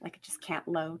 like it just can't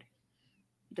load.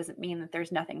 It doesn't mean that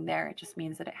there's nothing there. It just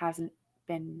means that it hasn't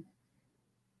been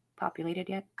populated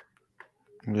yet.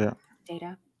 Yeah,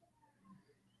 Data.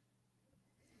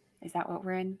 Is that what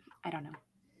we're in? I don't know.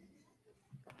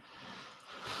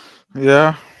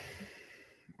 yeah.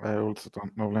 I also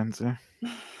don't know, Lindsay.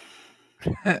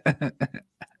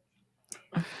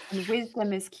 And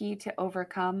wisdom is key to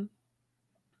overcome.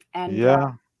 And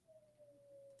Yeah,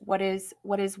 what is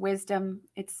wisdom?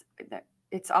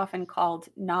 It's often called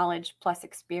knowledge plus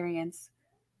experience.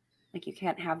 Like you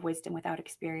can't have wisdom without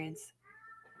experience,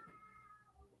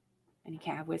 and you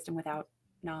can't have wisdom without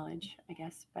knowledge, I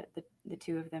guess. But the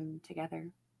two of them together,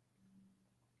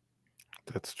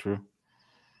 that's true.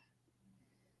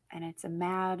 and it's a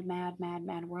mad, mad, mad,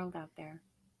 mad world out there,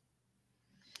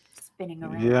 spinning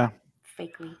around Yeah,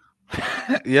 fakely.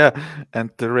 yeah. And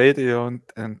the radio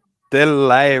and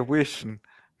television,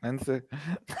 Lindsay.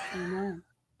 I know.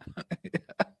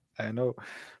 I know,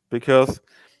 because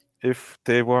if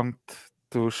they want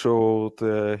to show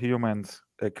the humans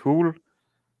a cool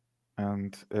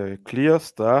and a clear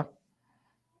star,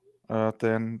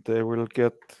 then they will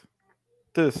get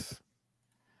this.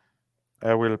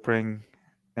 I will bring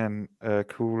an a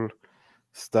cool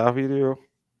star video.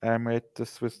 I made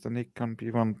this with the Nikon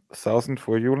B1000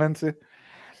 for you, Lindsay.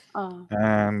 Oh,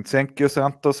 And thank you,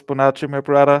 Santos Bonacci, my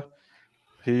brother.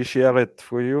 He shared it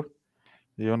for you.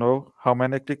 You know how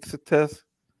many clicks it has?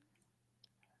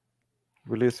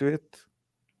 Will you see it?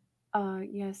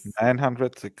 yes.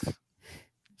 906.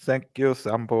 Thank you,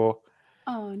 Sambo.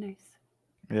 Oh, nice.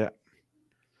 Yeah.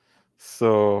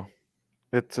 So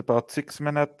it's about 6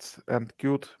 minutes and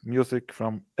good music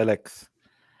from Alex.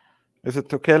 Is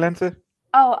it okay, Lindsay?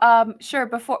 Oh, sure.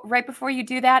 Right before you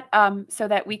do that, so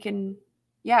that we can,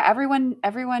 yeah,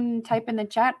 everyone type in the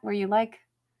chat where you like.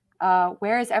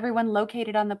 Where is everyone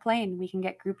located on the plane? We can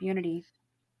get group unity.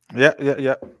 Yeah, yeah,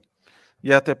 yeah.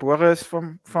 Yeah, Deborah is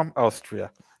from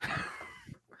Austria.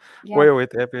 Yeah, Wait,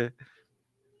 Abby.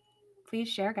 please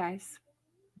share, guys.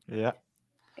 Yeah.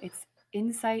 It's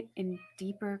insight in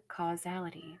deeper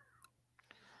causality.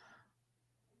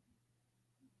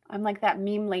 I'm like that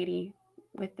meme lady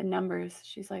with the numbers.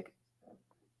 She's like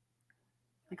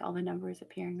all the numbers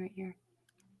appearing right here.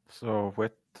 So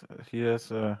wait,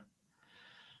 here's a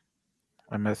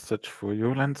message for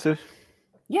you, Lindsay.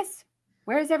 Yes.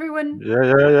 Where is everyone? Yeah,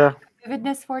 yeah, yeah.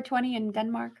 Vividness 420 in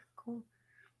Denmark. Cool.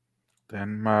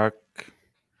 Denmark.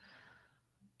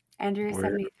 Andrew Wait,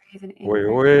 73 is in wait,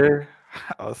 England. wait.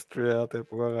 Austria,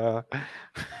 Deborah.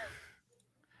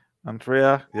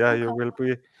 Andrea, yeah, you will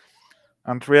be.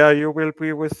 Andrea, you will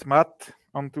be with Matt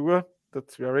on tour.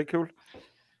 That's very cool.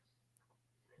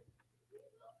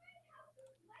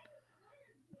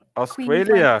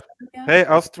 Australia. Hey,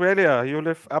 Australia, you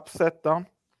live upside down?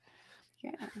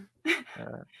 Yeah.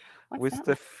 With that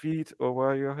the feet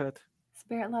over your head.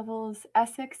 Spirit levels,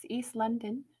 Essex, East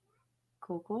London.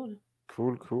 Cool, cool.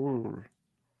 Cool, cool.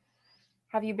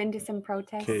 Have you been to some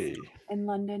protests Okay. in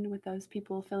London with those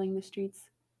people filling the streets?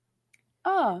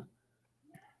 Oh,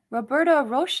 Roberta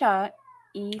Rocha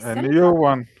E. A new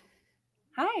one.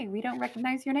 Hi, we don't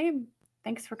recognize your name.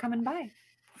 Thanks for coming by.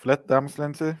 Flat thumbs,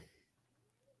 Lindsay.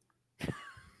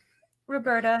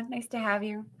 Roberta, nice to have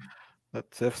you.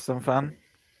 Let's have some fun.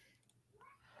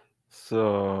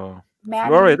 So, Maddie,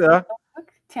 Florida.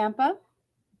 Tampa.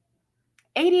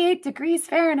 88 degrees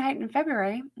Fahrenheit in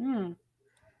February.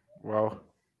 Wow.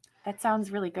 That sounds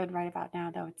really good right about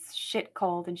now, though. It's shit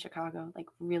cold in Chicago, like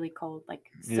really cold, like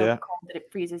so Yeah. cold that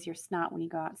it freezes your snot when you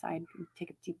go outside and take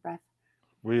a deep breath.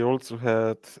 We also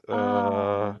had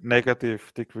Oh.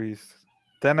 negative degrees.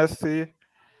 Tennessee.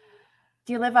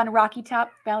 Do you live on Rocky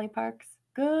Top Valley Parks?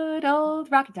 Good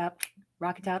old Rocky Top,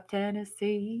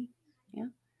 Tennessee. Yeah.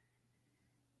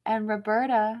 And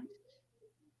Roberta,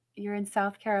 you're in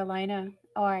South Carolina.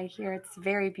 Oh, I hear it's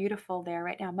very beautiful there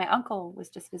right now. My uncle was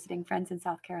just visiting friends in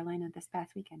South Carolina this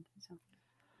past weekend. So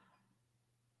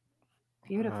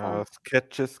beautiful.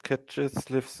 Sketches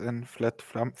lives in flat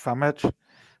Famage.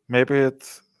 Maybe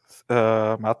it's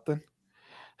Martin.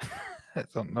 I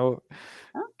don't know.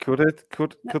 Huh?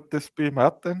 Could this be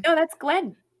Martin? No, that's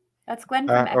Glenn. That's Glenn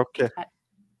from Okay. Chat.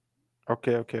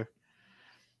 Okay.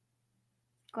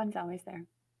 Glenn's always there.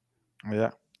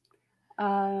 Yeah.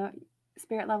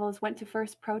 Spirit Levels went to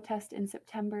first protest in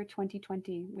September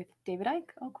 2020 with David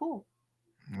Icke. Oh, cool.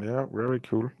 Yeah, very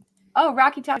cool. Oh,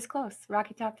 Rocky Top is close.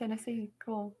 Rocky Top, Tennessee.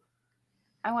 Cool.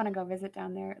 I want to go visit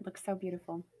down there. It looks so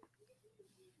beautiful.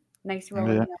 Nice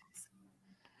rolling hills.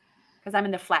 Because I'm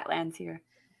in the flatlands here.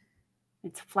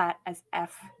 It's flat as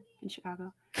F in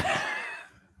Chicago.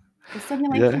 The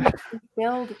simulations we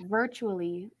build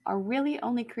virtually are really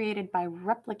only created by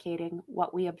replicating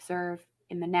what we observe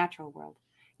in the natural world.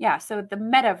 Yeah, so the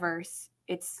metaverse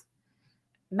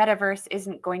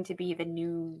isn't going to be the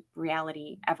new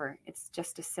reality ever. It's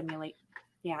just a simulate.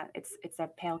 Yeah, it's a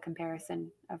pale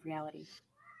comparison of reality.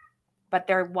 But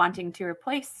they're wanting to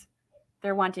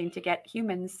get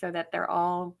humans so that they're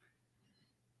all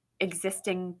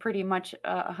existing pretty much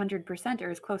 100% or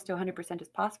as close to 100% as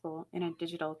possible in a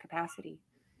digital capacity.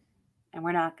 And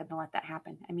we're not going to let that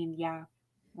happen. I mean, yeah,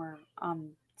 we're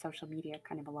on social media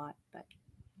kind of a lot, but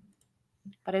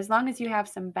as long as you have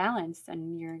some balance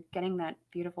and you're getting that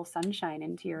beautiful sunshine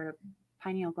into your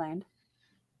pineal gland,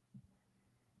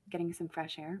 getting some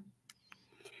fresh air.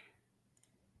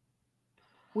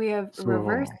 We have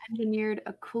reverse engineered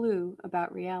a clue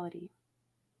about reality.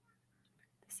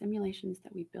 The simulations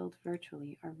that we build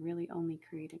virtually are really only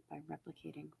created by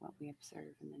replicating what we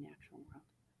observe in the natural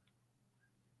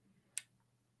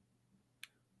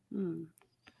world.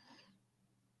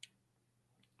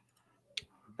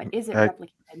 But is it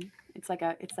replicated? It's like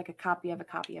a copy of a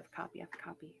copy of a copy of a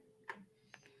copy.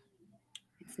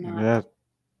 It's not. Yeah,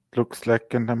 looks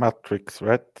like in the Matrix,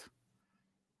 right?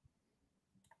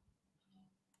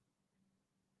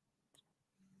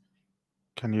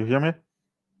 Can you hear me?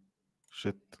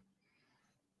 Shit.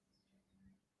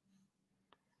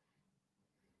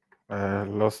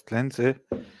 Lost Lindsay.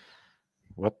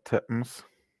 What happens?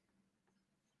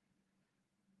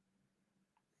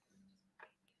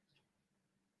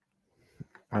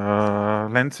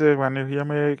 Lindsay, when you hear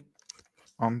me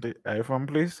on the iPhone,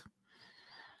 please.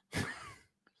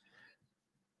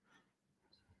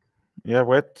 Yeah,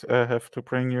 wait, I have to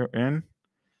bring you in.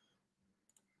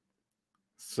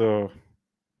 So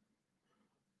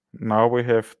now we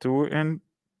have two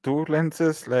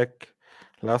lenses, like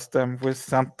last time with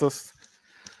Santos.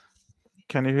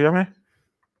 Can you hear me?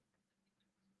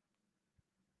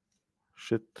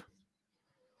 Shit.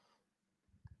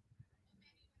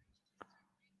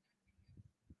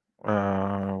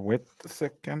 Wait a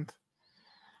second.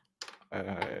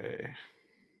 I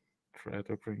try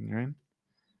to bring you in.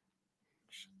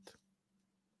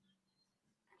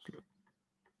 Shit.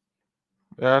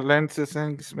 Lenses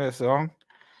sings my song,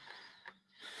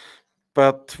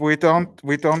 but we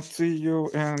don't see you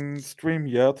in stream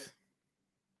yet.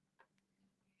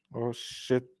 Oh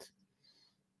shit!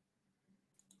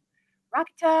 Rock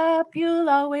Top, you'll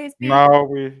always be. Now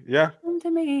to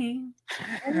me.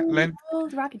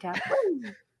 Old Rocky Top.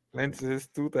 Lenses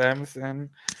 2 times and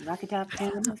Rocky Top,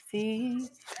 Tennessee.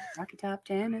 Rocky Top,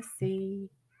 Tennessee.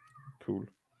 Cool.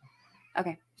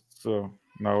 Okay. So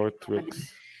now it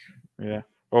works. Yeah.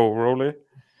 Oh, Rolly.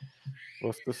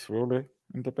 Was this Rolly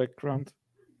in the background?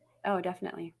 Oh,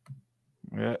 definitely.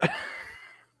 Yeah.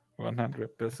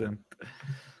 100%.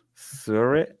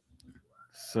 Sorry.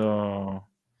 So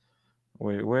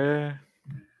wait, where?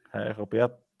 Hi,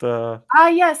 Roberta.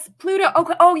 Yes, Pluto.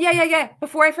 Okay. Oh, yeah.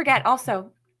 Before I forget,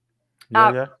 also.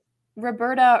 Yeah.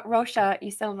 Roberta Rocha y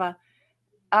Silva.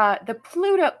 The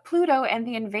Pluto and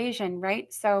the invasion,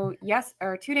 right? So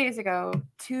 2 days ago,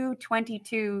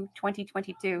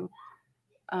 2/22/2022,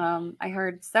 I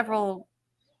heard several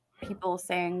people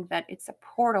saying that it's a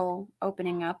portal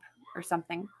opening up or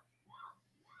something.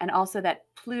 and also that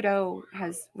Pluto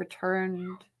has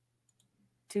returned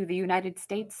to the United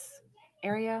States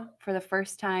area for the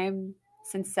first time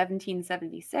since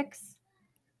 1776.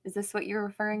 Is this what you're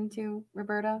referring to,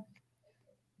 Roberta?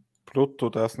 Pluto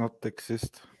does not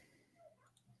exist.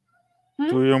 Hmm?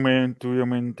 Do you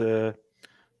mean the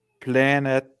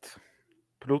planet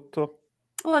Pluto?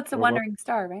 Well, it's a Or what? wandering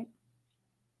star, right?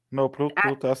 No,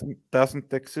 Pluto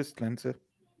doesn't exist, Lindsay.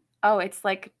 Oh, it's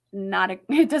like not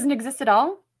it doesn't exist at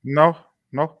all? No.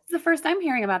 It's the first time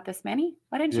hearing about this, Manny.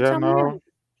 Why didn't you Yeah, tell me no. earlier?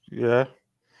 Yeah.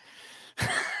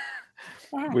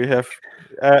 The heck? We have.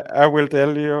 I will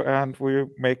tell you, and we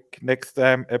make next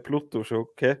time a Pluto show.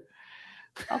 Okay.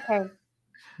 Okay.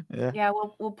 Yeah. Yeah,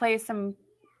 we'll play some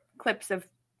clips of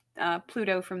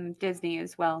Pluto from Disney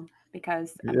as well,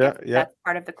 because I'm guessing Yeah. that's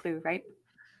part of the clue, right?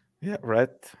 Yeah.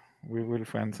 Right. We will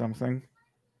find something.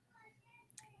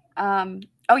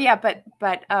 Oh yeah,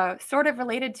 but sort of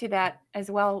related to that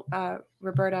as well,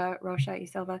 Roberta Rocha y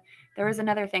Silva. There was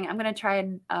another thing. I'm gonna try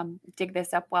and dig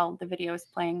this up while the video is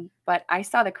playing. But I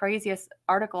saw the craziest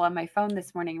article on my phone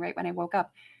this morning, right when I woke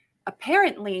up.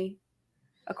 Apparently,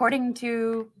 according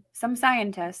to some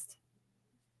scientists,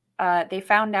 they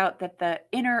found out that the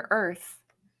inner Earth,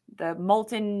 the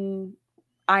molten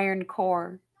iron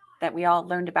core that we all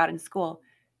learned about in school,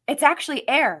 it's actually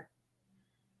air.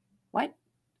 What?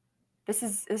 This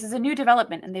is a new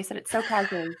development, and they said it so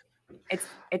casually.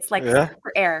 It's like Yeah.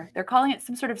 super air. They're calling it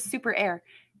some sort of super air.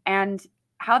 And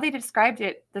how they described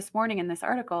it this morning in this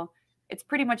article, it's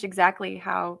pretty much exactly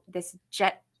how this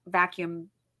jet vacuum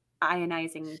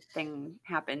ionizing thing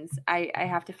happens. I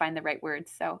have to find the right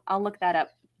words, so I'll look that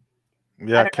up.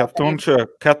 Yeah. don't know if any-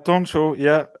 Cartoon show.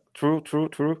 Yeah. True.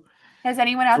 Has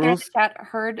anyone out there in the Truth. chat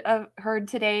heard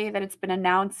today that it's been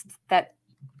announced that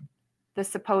the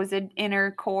supposed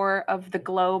inner core of the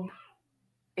globe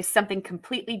is something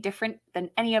completely different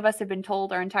than any of us have been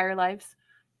told our entire lives?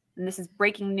 And this is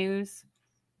breaking news.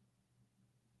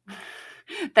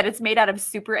 That it's made out of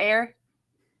super air.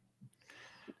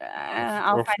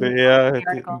 I'll Of find the the air, I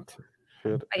article. didn't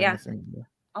heard But yeah. anything.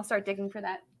 I'll start digging for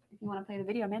that if you want to play the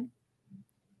video, man.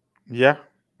 Yeah.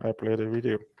 I played a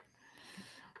video.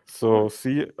 So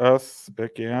see us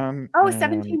again. Oh, and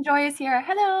 17 Joy is here.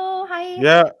 Hello. Hi.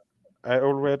 Yeah, I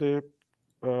already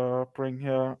bring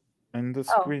her in the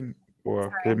Oh, screen or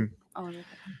sorry. him. Oh, okay.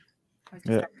 I was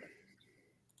Yeah. distracted.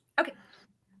 Okay.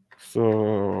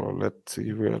 So let's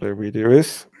see where the video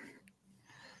is.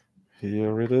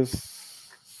 Here it is.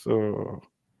 So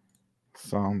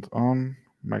sound on,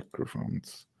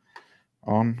 microphones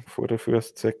on for the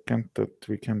first second that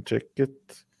we can check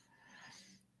it.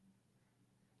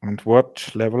 And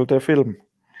watch level the film.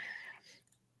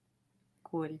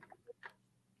 Cool.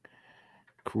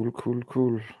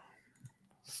 Cool.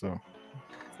 So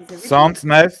Is it sounds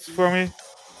nice for me.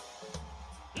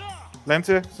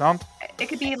 Lindsay, sound? It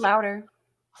could be louder.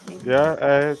 Maybe. Yeah,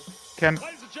 I can.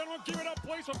 Ladies and gentlemen, give it up,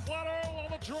 please, for Flat Earl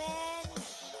on the drums.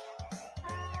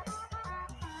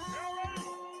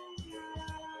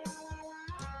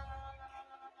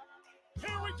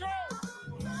 Here we go.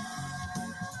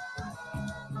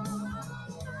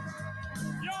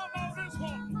 Y'all know this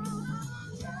one.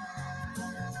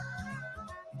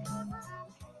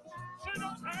 See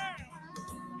those hands.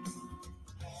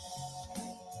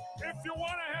 If you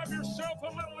want to have yourself a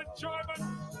little enjoyment,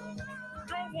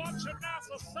 go watch a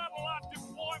NASA satellite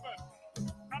deployment,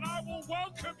 and I will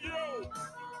welcome you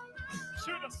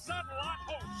to the satellite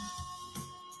host.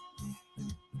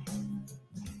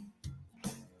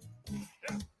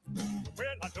 Yeah.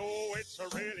 Well, I know it's a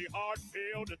really hard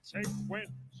pill to take when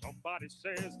somebody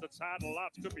says that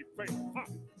satellites could be fake.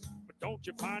 But don't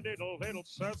you find it a little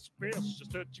suspicious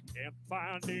that you can't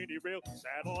find any real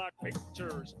satellite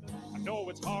pictures? I know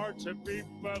it's hard to be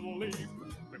believed,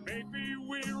 but maybe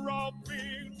we're all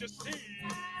being deceived.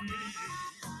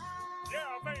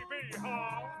 Yeah, maybe,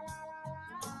 huh?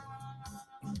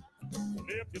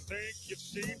 If you think you've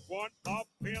seen one up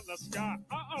in the sky,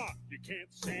 you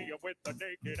can't see it with the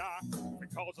naked eye,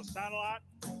 because a satellite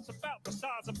is about the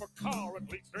size of a car, at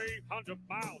least 300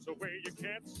 miles away. You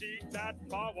can't see that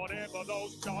far, whatever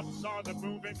those dots are that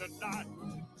move in the night,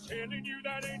 telling you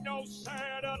that ain't no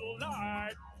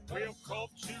satellite. We'll come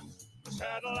to the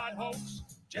satellite hoax,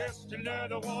 just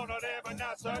another one of them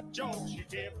NASA jokes. You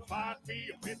can't find me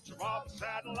a picture of a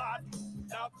satellite,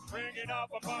 not bringing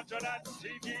up a bunch of that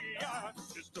CGI,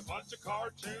 just a bunch of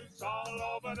cartoons all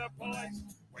over the place.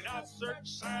 When I search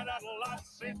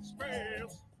satellites in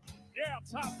space, yeah,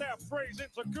 type that phrase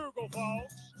into Google,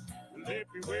 folks. Let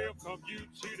me welcome you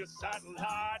to the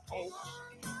satellite hoax.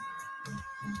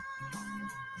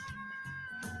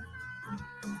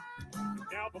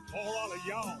 Now Now, before all of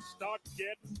y'all start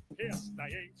getting pissed, I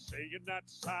ain't saying that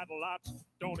satellites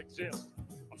don't exist.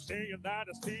 I'm saying that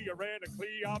it's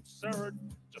theoretically absurd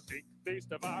to think these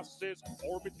devices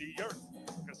orbit the Earth,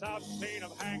 because I've seen them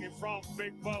hanging from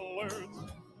big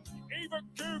balloons. Even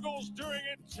Google's doing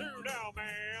it too now,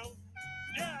 man.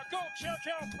 Yeah, go check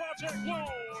out Project Loon.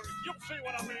 You'll see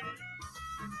what I mean.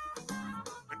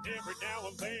 And every now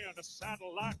and then a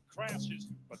satellite crashes,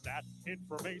 but that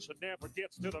information never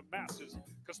gets to the masses,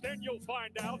 because then you'll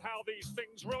find out how these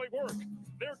things really work.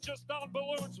 They're just on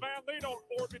balloons, man. They don't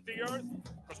orbit the Earth,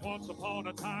 because once upon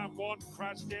a time one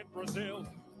crashed in Brazil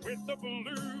with a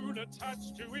balloon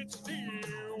attached to its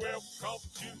steel. Welcome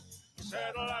to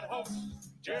satellite hoax.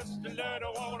 Just another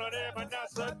one of them, and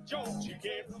that's a joke. You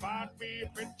can't find me a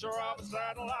picture of a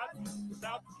satellite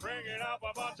without bringing up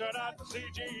a bunch of that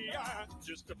CGI.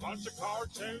 Just a bunch of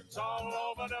cartoons all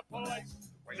over the place.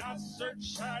 When I search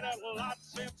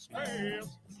satellites in space,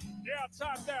 yeah,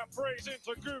 type that phrase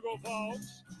into Google,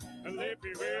 folks, and let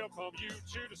me welcome you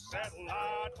to the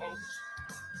satellite hoax.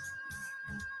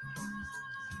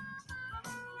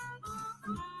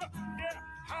 Yeah,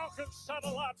 how can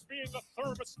satellites be in the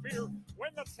thermosphere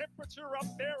when the temperature up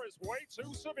there is way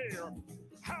too severe?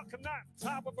 How can that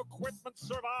type of equipment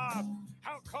survive?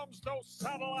 How comes those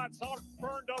satellites aren't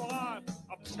burned alive?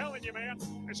 I'm telling you, man,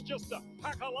 it's just a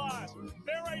pack of lies.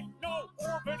 There ain't no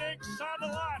orbiting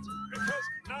satellites, because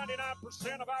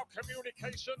 99% of our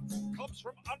communication comes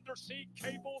from undersea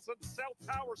cables and cell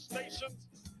tower stations.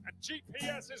 And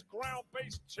GPS is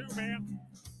ground-based too, man.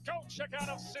 Go check out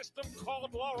a system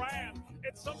called LORAN.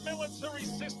 It's a military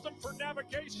system for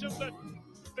navigation that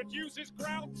uses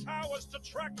ground towers to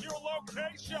track your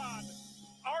location.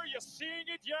 Are you seeing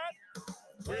it yet?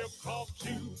 We've come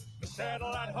to the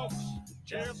satellite hoax.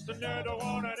 Just another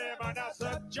one of them, and that's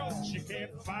a joke. You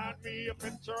can't find me a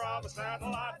picture of a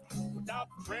satellite without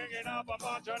bringing up a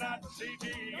bunch of that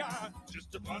CGI.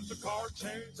 Just a bunch of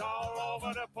cartoons all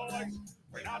over the place.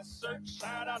 When I search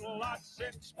satellites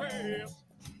in space,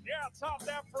 yeah, type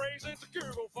that phrase into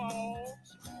Google,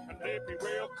 folks, and let me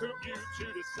welcome you to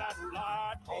the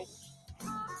satellite hoax.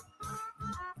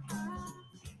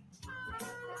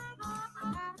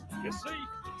 You see,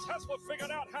 Tesla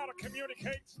figured out how to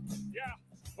communicate, yeah,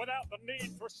 without the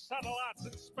need for satellites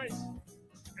in space.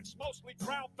 It's mostly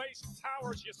ground-based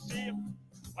towers, you see.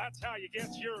 That's how you get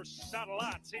your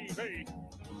satellite TV.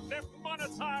 They've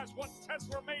monetized what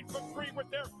Tesla made for free with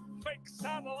their fake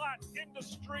satellite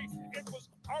industry. It was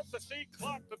Arthur C.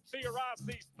 Clarke that theorized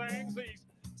these things, these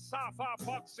sci-fi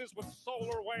boxes with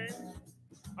solar wings.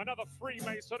 Another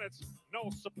Freemason, it's no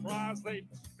surprise. They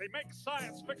make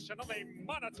science fiction and they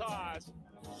monetize.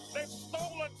 They've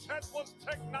stolen Tesla's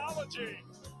technology,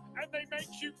 and they make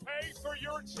you pay for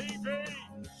your TV.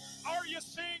 Are you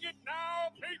seeing it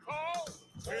now, people?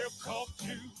 Welcome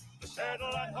to the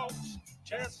satellite hoax.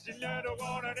 Just another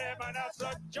one of them, and that's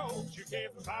a joke. You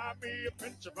can't find me a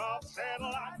picture of a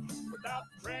satellite without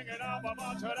bringing up a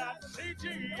bunch of that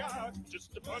CGI.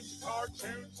 Just a bunch of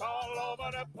cartoons all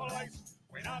over the place.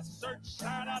 When I search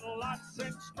satellites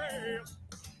in space,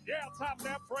 yeah, type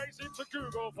that phrase into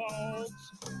Google,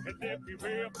 folks, and let me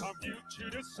welcome you to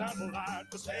the satellite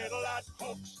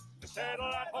hoax, the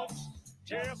satellite hoax.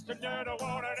 Just another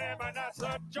one of them, and that's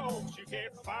a joke. You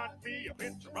can't find me a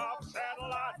picture of a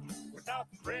satellite without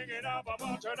bringing up a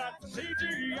bunch of that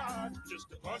CGI. Just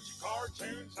a bunch of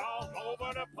cartoons all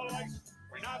over the place.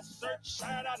 When I search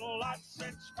satellites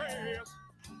in space,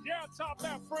 yeah, type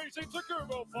that phrase into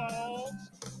Google, folks.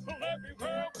 Let me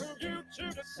welcome you to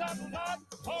the satellite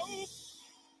hoax.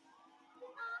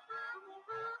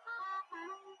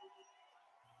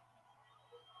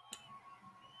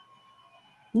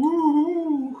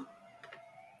 Woo!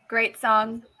 Great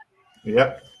song.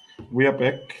 Yep, we are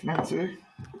back, Nancy.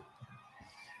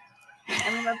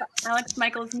 And we love Alex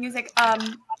Michaels' music.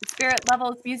 Spirit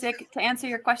Levels music. To answer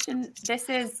your question, this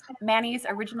is Manny's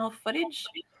original footage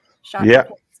shot Yeah.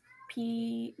 with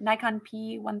his Nikon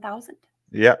P1000.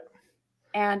 Yeah,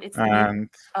 And it's the and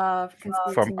music of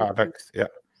Conspiracy from Music. Alex, yeah,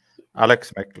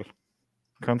 Alex Meckel,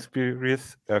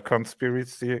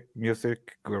 conspiracy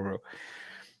music guru.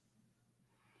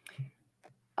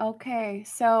 Okay,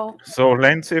 so So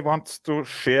Lindsay wants to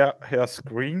share her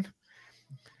screen,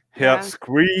 her Yeah.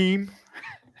 scream.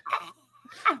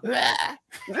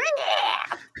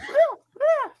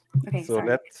 Okay, So sorry.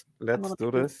 let's little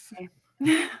do bit this. Okay.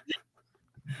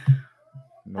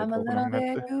 No I'm a little problem,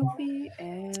 bit Nancy. goofy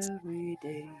every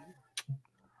day.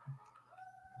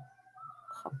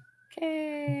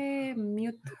 Okay,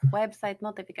 mute website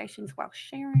notifications while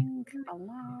sharing.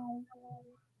 Allow.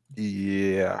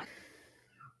 Yeah.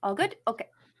 All good? Okay.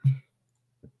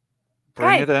 Bring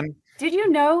Guys, it in. did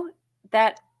you know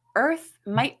that Earth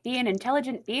might be an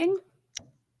intelligent being?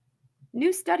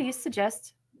 New studies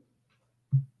suggest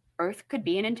Earth could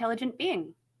be an intelligent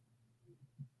being.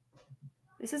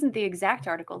 This isn't the exact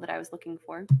article that I was looking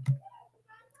for,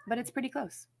 but it's pretty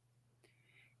close.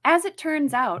 As it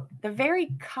turns out, the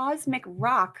very cosmic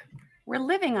rock we're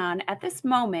living on at this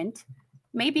moment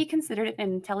may be considered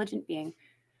an intelligent being.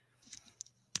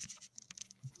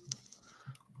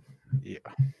 Yeah.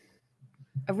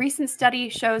 A recent study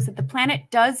shows that the planet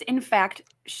does, in fact,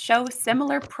 show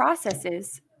similar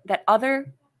processes that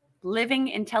other living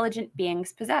intelligent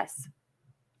beings possess.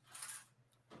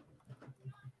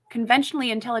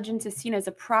 Conventionally, intelligence is seen as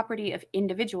a property of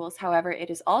individuals. However, it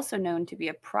is also known to be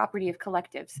a property of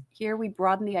collectives. Here we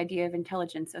broaden the idea of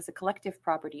intelligence as a collective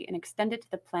property and extend it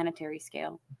to the planetary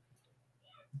scale.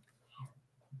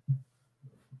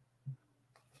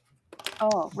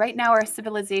 Oh, right now our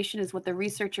civilization is what the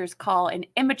researchers call an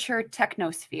immature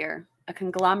technosphere, a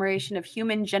conglomeration of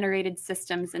human-generated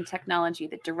systems and technology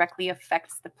that directly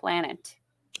affects the planet,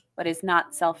 but is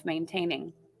not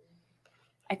self-maintaining.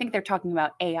 I think they're talking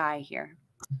about AI here.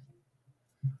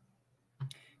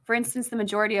 For instance, the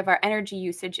majority of our energy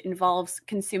usage involves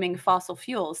consuming fossil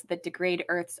fuels that degrade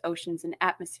Earth's oceans and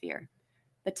atmosphere.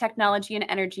 The technology and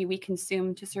energy we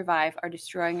consume to survive are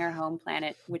destroying our home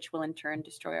planet, which will in turn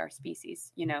destroy our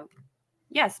species. You know,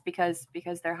 yes, because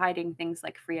they're hiding things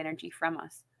like free energy from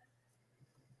us.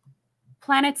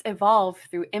 Planets evolve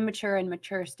through immature and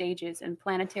mature stages, and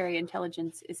planetary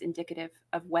intelligence is indicative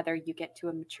of whether you get to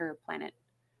a mature planet.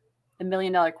 The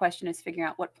million-dollar question is figuring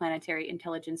out what planetary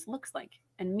intelligence looks like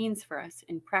and means for us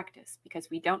in practice, because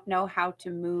we don't know how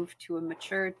to move to a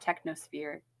mature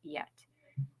technosphere yet.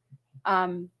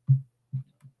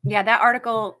 Yeah, that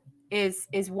article is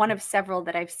one of several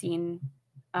that I've seen.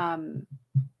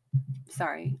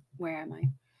 Sorry, where am I?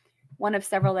 One of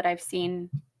several that I've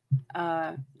seen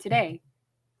today,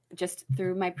 just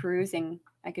through my perusing.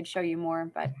 I could show you more,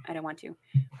 but I don't want to.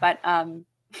 But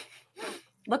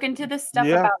look into this stuff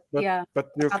about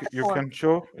but you can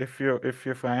show if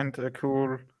you find a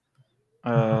cool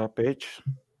page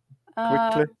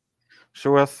quickly.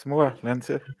 Show us more,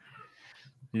 Lindsay.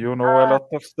 You know a lot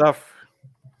of stuff.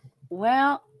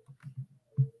 Well,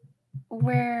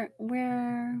 where?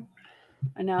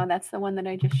 No, that's the one that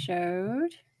I just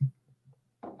showed.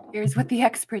 Here's what the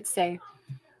experts say.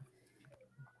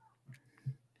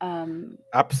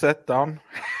 Upside down.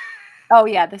 Oh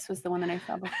yeah, this was the one that I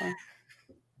saw before.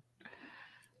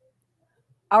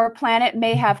 Our planet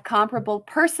may have comparable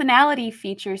personality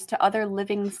features to other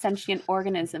living sentient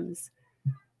organisms.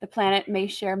 The planet may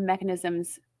share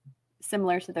mechanisms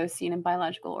similar to those seen in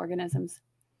biological organisms.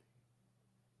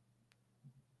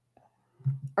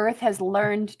 Earth has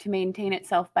learned to maintain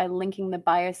itself by linking the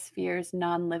biosphere's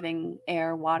non-living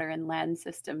air, water, and land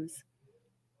systems.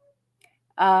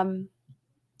 No,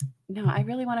 I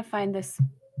really want to find this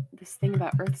thing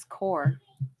about Earth's core.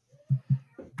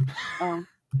 Oh,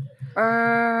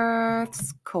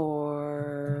 Earth's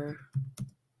core.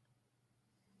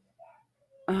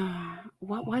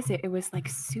 What was it? It was like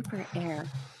super air.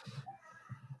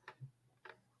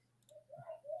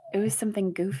 It was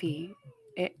something goofy.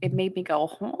 It made me go,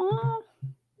 huh?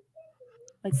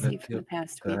 Let's see from the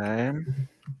past week.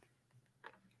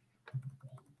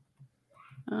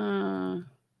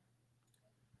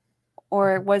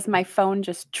 Or was my phone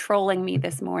just trolling me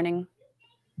this morning?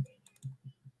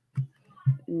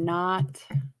 Not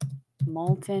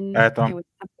molten. It was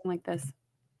something like this.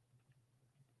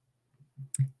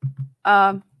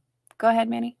 Go ahead,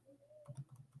 Manny.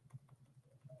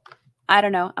 I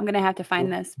don't know. I'm gonna have to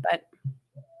find this, but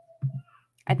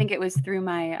I think it was through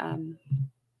my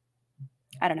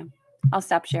I don't know. I'll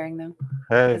stop sharing though.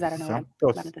 Because I don't know what I'm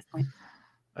talking about at this point.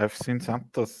 I've seen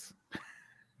Santos.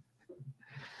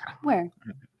 Where?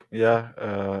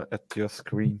 Yeah, at your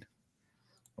screen.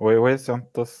 Where's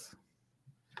Santos?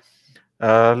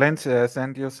 Lindsay, I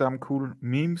send you some cool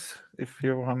memes if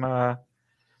you wanna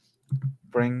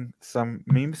bring some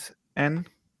memes in.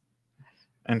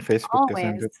 And Facebook,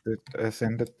 I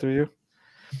send it to you.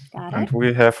 Got and it.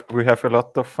 we have a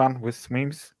lot of fun with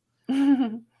memes.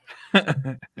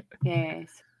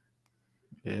 Yes.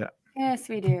 Yeah. Yes,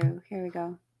 we do. Here we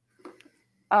go.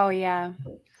 Oh yeah.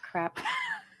 Crap.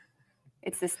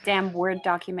 It's this damn Word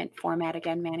document format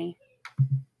again, Manny.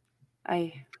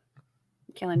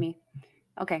 Killing me.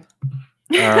 Okay.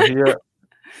 Here.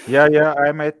 Yeah,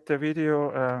 I made the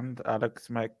video and Alex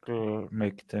Michael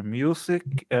make the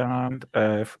music, and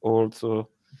I've also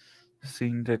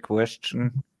seen the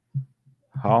question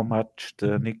how much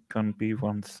the Nikon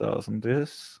B1000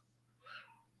 is.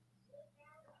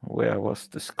 Where was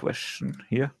this question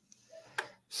here?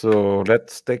 So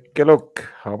let's take a look.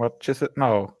 How much is it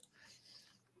now?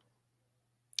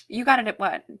 You got it at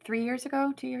what? 3 years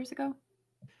ago? 2 years ago?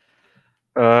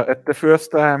 At the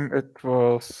first time, it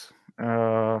was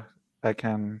I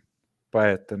can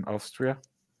buy it in Austria,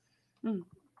 Mm.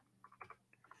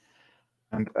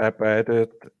 and I buy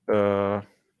it.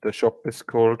 The shop is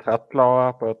called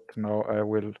Hatlauer, but now I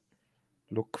will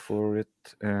look for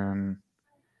it in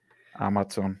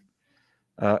Amazon.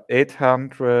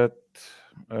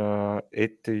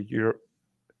 880 euro.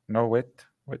 No, wait.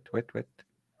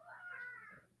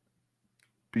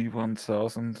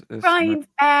 B1000 is Brian's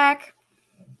back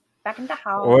in the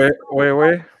house. Wait.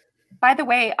 By the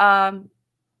way,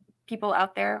 people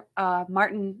out there,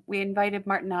 Martin, we invited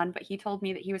Martin on, but he told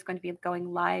me that he was going to be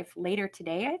going live later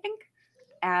today, I think,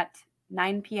 at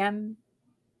 9 p.m.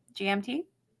 GMT,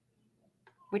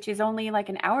 which is only like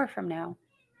an hour from now.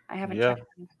 I haven't Yeah.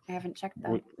 checked them. I haven't checked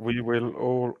them. We will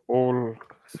all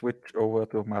switch over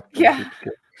to Martin. Yeah.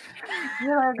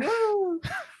 You're like, ooh.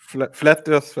 Flat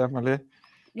Earth family.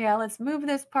 Yeah, let's move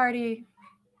this party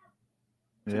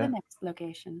to the next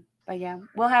location. But yeah,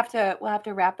 we'll have to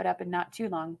wrap it up in not too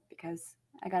long because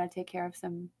I gotta take care of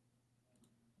some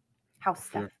house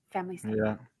stuff, family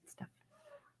stuff.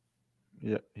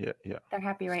 Yeah. They're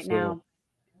happy right now.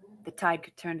 The tide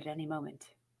could turn at any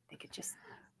moment. They could just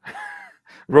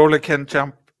Roller can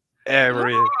jump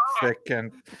every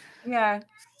second. Yeah.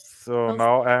 So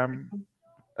now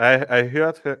I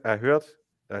heard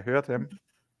him.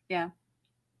 Yeah.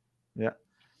 Yeah.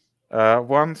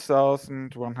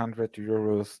 1,100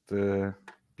 euros the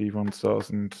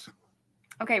B1000.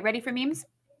 Okay, ready for memes?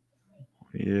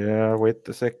 Yeah, wait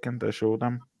a second, I show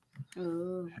them.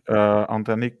 Ooh. On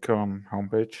the Nikon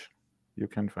homepage, you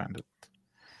can find it.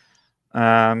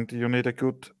 And you need a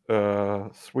good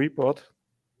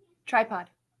Tripod,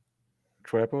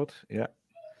 yeah.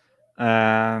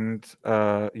 And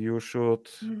you should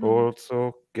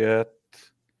also get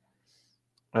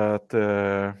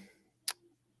the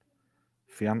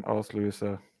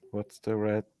Fernauslöser. What's the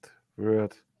right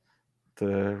word?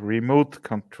 The remote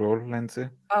control, Lindsay.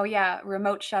 Oh yeah,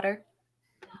 remote shutter.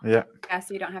 Yeah. Yeah,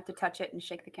 so you don't have to touch it and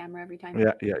shake the camera every time.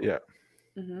 Yeah.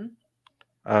 Mm-hmm.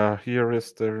 Here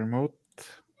is the remote.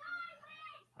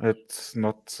 It's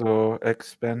not so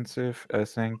expensive. I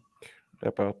think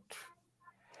about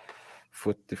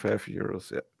 45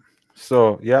 euros. Yeah.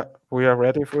 So yeah, we are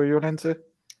ready for you, Lindsay.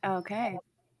 Okay.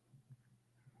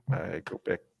 I go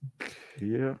back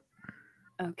here.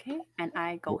 Okay, and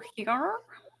I go here.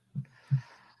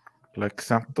 Like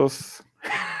Santos.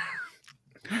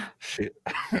 Shit.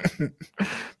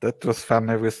 That was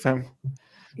funny with him.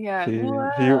 Yeah.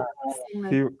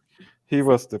 He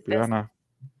was the burner.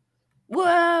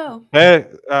 Whoa. Hey,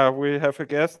 we have a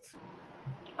guest.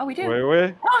 Oh, we do.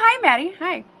 Wait. Oh, hi, Maddie.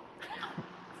 Hi.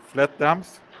 Flat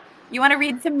thumbs. You want to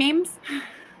read some memes?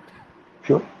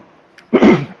 Sure.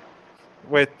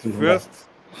 Wait,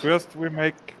 first we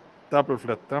make double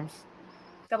flat thumbs.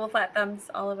 Double flat thumbs,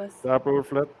 all of us. Double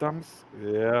flat thumbs.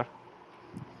 Yeah.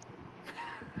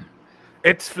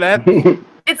 It's flat.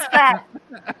 It's flat.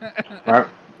 All right.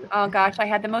 Oh gosh, I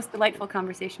had the most delightful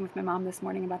conversation with my mom this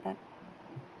morning about that.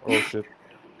 Oh shit.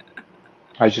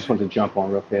 I just want to jump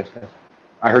on real fast, guys.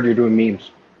 I heard you're doing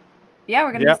memes. Yeah,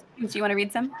 we're gonna do some memes. Do you want to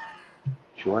read some?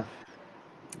 Sure.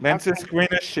 Lindsay's screen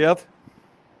is shared.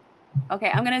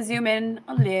 Okay, I'm gonna zoom in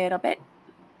a little bit.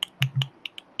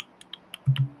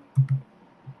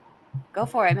 Go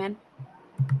for it, man.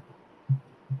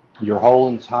 Your whole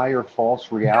entire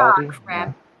false reality. Oh,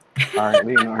 crap. All right,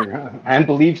 Leonardo. And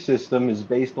belief system is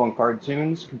based on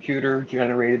cartoons,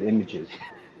 computer-generated images.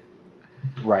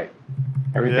 Right.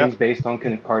 Everything's based on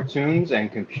cartoons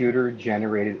and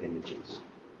computer-generated images.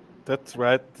 That's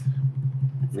right.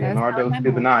 Leonardo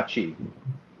Fibonacci.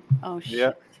 Oh, shit.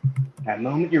 Yeah. That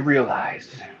moment you realize.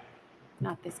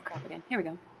 Not this crap again. Here we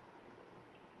go.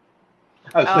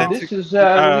 Oh, so this is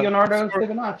Leonardo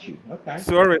Fibonacci. Okay.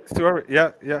 Sorry.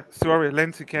 Yeah. Sorry,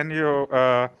 Lindsay, can you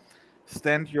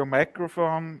stand your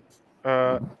microphone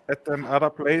at another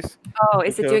place? Oh,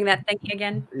 is it doing that thingy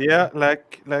again? Yeah,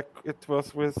 like it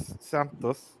was with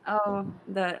Santos. Oh,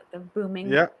 the booming.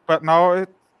 Yeah, but now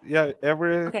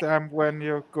every time when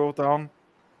you go down,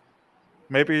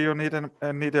 maybe you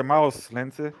need a mouse,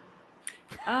 Lindsay.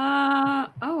 I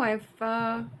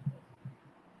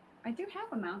do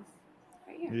have a mouse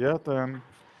right here. Yeah,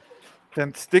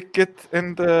 then stick it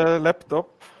in the laptop.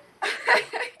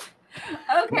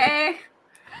 Okay.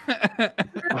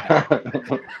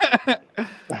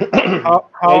 How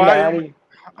are you?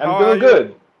 I'm doing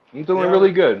good. I'm doing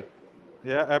really good.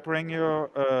 Yeah, I bring you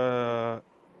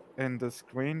in the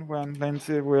screen when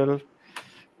Lindsay will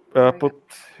There we go. put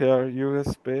her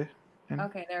USB in.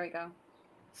 Okay, there we go.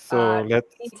 So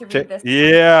let's Need to read check. this one.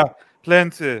 Yeah,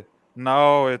 Lindsay.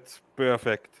 Now it's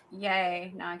perfect.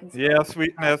 Yay! Now I can scroll. Yeah,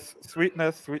 sweetness,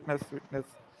 sweetness, sweetness, sweetness.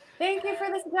 Thank you for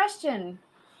the suggestion.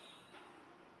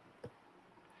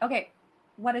 Okay,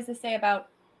 what does this say about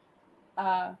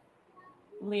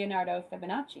Leonardo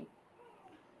Fibonacci?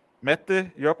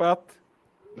 Mette, your part?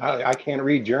 I can't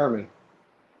read German.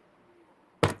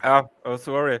 Oh,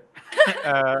 sorry.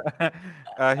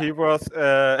 He was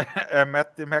a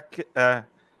master Italian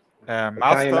of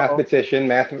mathematician,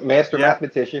 master yeah,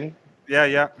 mathematician.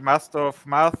 master of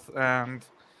math, and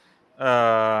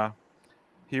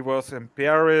he was in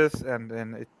Paris and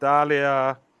in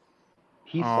Italia.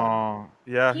 Pisa.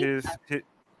 Yeah, Pisa.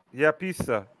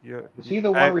 Pisa. Is he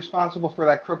the one responsible for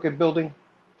that crooked building?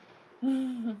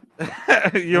 You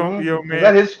Is mean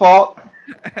that his fault?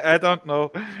 I don't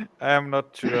know. I am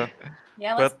not sure.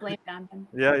 Yeah, let's But blame it on him.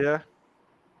 yeah.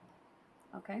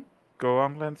 Okay. Go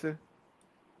on, Lindsay.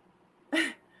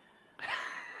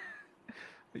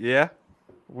 Yeah,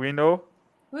 we know.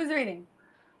 Who's reading?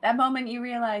 That moment you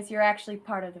realize you're actually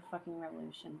part of the fucking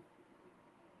revolution.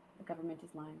 The government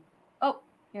is lying. Oh,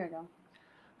 here we go.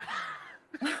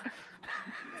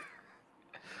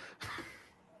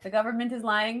 The government is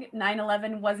lying.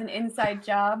 9/11 was an inside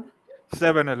job.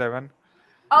 7-Eleven.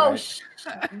 Oh, Right. shit.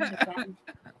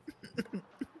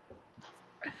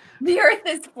 The earth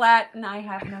is flat and I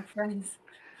have no friends.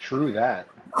 True that.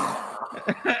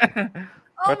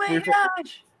 Oh my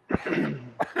gosh.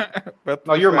 But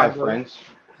Oh, you're my friend, friends.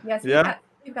 Yes, Yeah,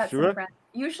 we've got sure. some friends.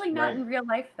 Usually not Right. in real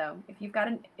life though. If you've got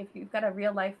a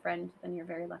real life friend, then you're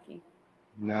very lucky.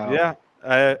 No. Yeah,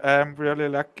 I am really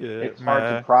lucky. It's hard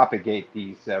to propagate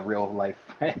these real life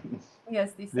friends.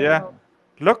 Yes, these Yeah. so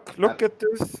Look at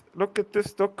this. Look at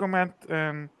this document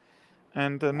and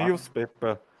the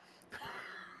newspaper.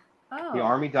 Oh. The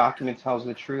Army document tells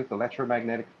the truth.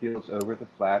 Electromagnetic fields over the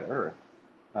flat Earth.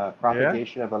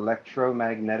 Propagation of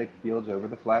electromagnetic fields over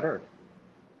the flat Earth.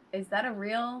 Is that a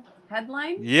real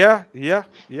headline? Yeah.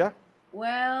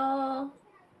 Well,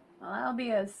 I'll be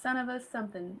a son of a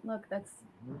something. Look, that's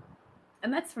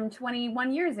from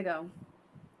 21 years ago.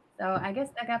 So I guess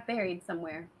that got buried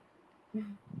somewhere.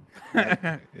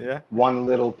 Yeah. One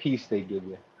little piece they give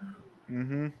you.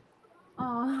 Mm-hmm.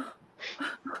 Oh.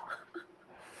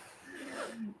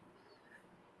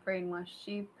 Brainwashed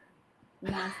sheep.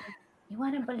 NASA. You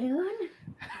want a balloon?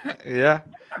 Yeah.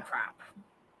 Crap.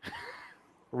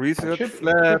 Research It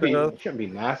flat Earth. shouldn't be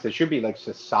NASA. It should be like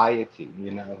society,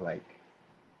 like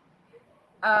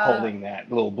holding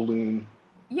that little balloon.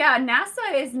 Yeah,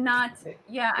 NASA is not.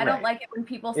 Yeah, I don't Right. like it when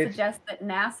people suggest that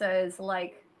NASA is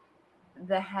like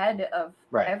the head of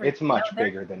Right. everything. It's much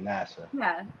bigger than NASA.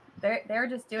 Yeah, they're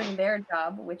just doing their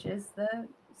job, which is the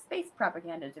space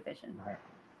propaganda division. Right.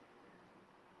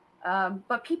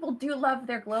 But people do love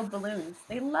their globe balloons.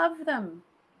 They love them.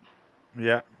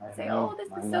 Yeah. Say, oh,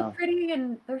 this is so pretty,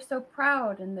 and they're so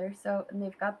proud, and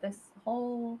they've got this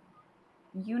whole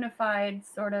unified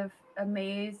sort of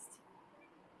amazed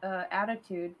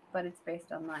attitude, but it's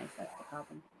based on lies. That's the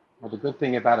problem. Well, the good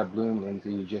thing about a balloon,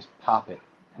 Lindsay, you just pop it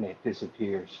and it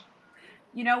disappears.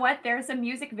 You know what? There's a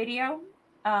music video.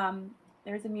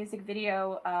 There's a music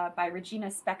video by Regina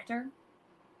Spektor.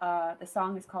 The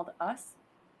song is called Us.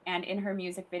 And in her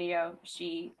music video,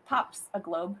 she pops a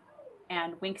globe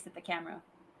and winks at the camera.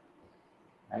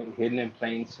 Right? Hidden in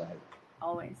plain sight.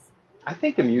 Always. I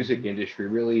think the music industry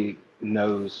really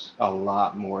knows a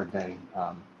lot more than,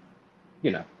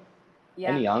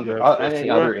 any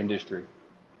other industry.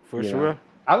 For sure.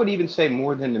 I would even say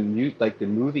more than the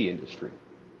movie industry.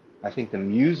 I think the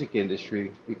music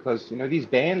industry, because these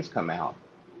bands come out,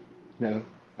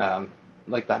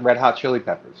 like the Red Hot Chili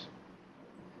Peppers.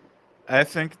 I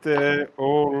think they're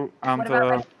all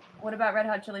under. What about Red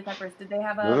Hot Chili Peppers? Did they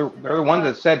have a? They're the ones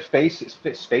that said space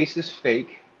is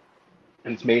fake,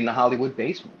 and it's made in a Hollywood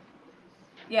basement.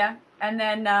 Yeah, and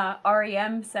then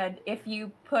REM said, if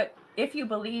you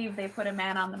believe they put a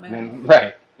man on the moon.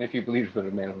 Right. If you believe you put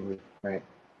a man on the moon, right?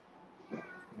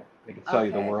 They can sell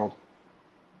you the world.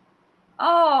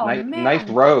 Oh man! Nice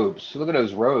robes. Look at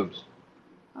those robes.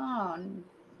 Oh.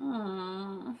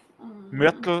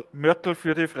 Mörtel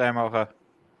für die Freimaurer.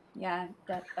 Yeah.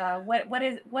 That. What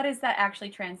does that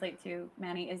actually translate to,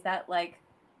 Manny? Is that like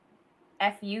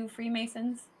 "F-U"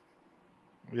 Freemasons?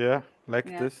 Yeah, like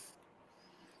this.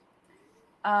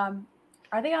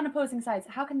 Are they on opposing sides?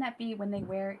 How can that be when they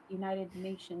wear United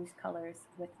Nations colors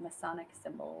with Masonic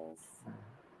symbols?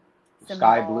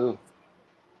 Sky blue.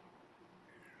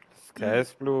 Sky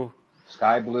is blue.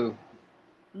 Sky blue.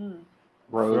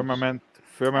 Robes.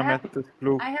 Firmament is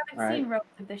blue. I haven't Right. seen robes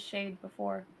of this shade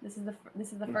before. This is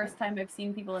the first time I've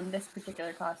seen people in this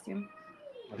particular costume.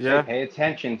 I Yeah. say pay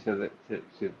attention to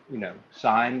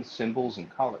signs, symbols, and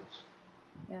colors.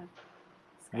 Yeah.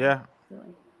 Yeah.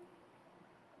 Absolutely.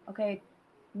 Okay,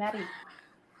 Maddie.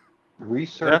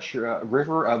 Research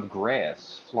River of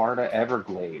Grass, Florida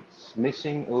Everglades,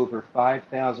 missing over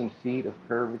 5,000 feet of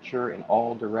curvature in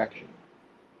all directions.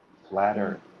 Flat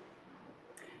Earth.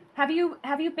 Have you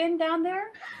been down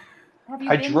there? Have you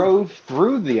I been? drove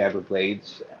through the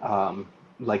Everglades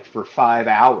like for 5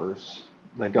 hours.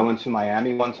 Like going to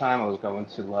Miami one time, I was going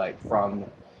to like from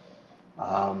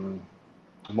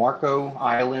Marco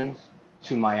Island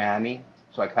to Miami.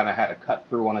 So I kind of had to cut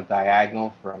through on a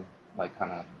diagonal from like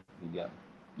kind of the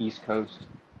East Coast,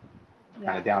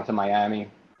 kind of down to Miami,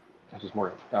 which is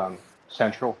more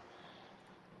central.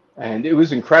 And it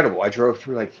was incredible. I drove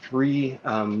through like three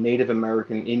Native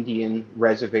American Indian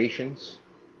reservations.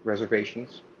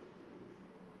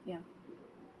 Yeah.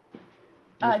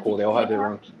 It was cool. They all had their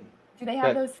own. Do they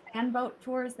have those fan boat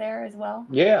tours there as well?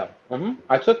 Yeah.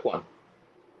 I took one.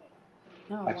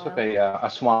 Oh, I took a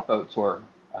swamp boat tour.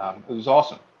 It was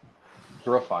awesome. It was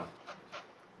real fun.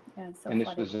 Yeah, it's so And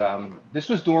funny. this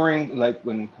was during like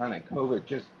when kind of COVID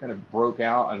just kind of broke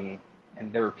out, and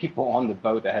there were people on the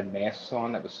boat that had masks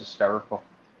on. That was hysterical.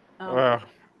 Oh.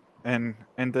 In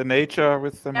the nature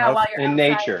with the Yeah, while mask. you're In outside.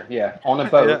 nature, yeah, on a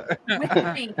boat. With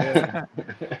the thing.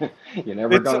 You're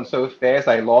never going so fast.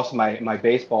 I lost my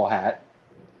baseball hat.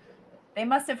 They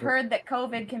must have heard that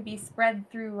COVID can be spread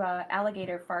through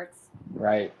alligator farts.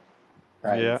 Right.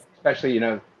 Yeah. Especially you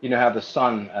know how the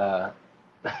sun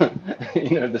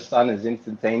the sun is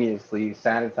instantaneously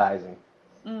sanitizing.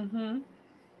 Mm-hmm.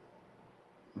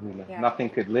 Nothing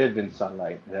could live in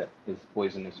sunlight that is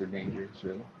poisonous or dangerous,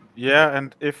 really. Yeah,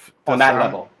 and if on that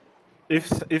level,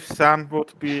 if sun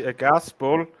would be a gas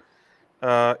ball,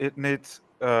 it needs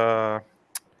air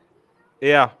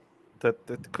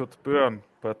that could burn.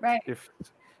 But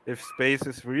if space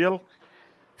is real,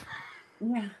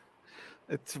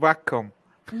 it's vacuum.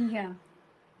 Yeah.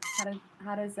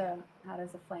 How does a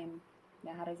flame?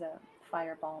 Yeah, how does a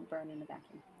fireball burn in a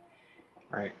vacuum?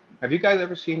 Right. Have you guys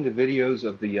ever seen the videos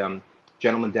of the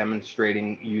gentleman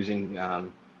demonstrating using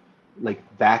like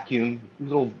vacuum,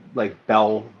 little like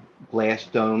Bell glass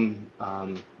dome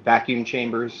vacuum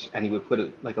chambers, and he would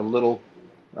put like a little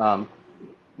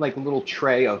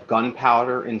tray of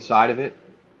gunpowder inside of it,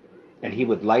 and he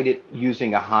would light it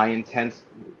using a high intense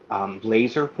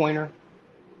laser pointer,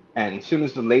 and as soon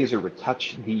as the laser would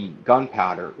touch the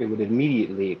gunpowder, it would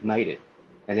immediately ignite it,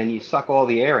 and then you suck all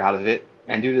the air out of it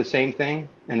and do the same thing,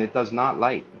 and it does not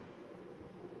light.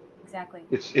 Exactly.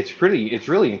 It's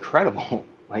really incredible,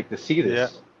 like to see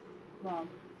this. Yeah. Well,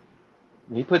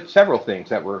 he put several things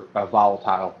that were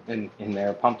volatile in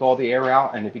there, pumped all the air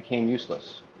out, and it became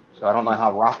useless. So I don't know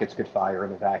how rockets could fire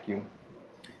in a vacuum.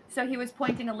 So he was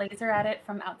pointing a laser at it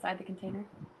from outside the container?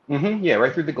 Yeah,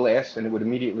 right through the glass, and it would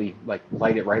immediately like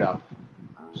light it right up.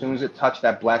 As soon as it touched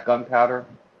that black gunpowder,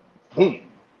 boom.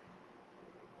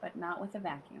 But not with a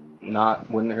vacuum. Not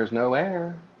when there's no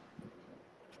air.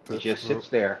 It just sits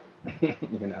there,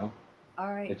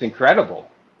 All right. It's incredible.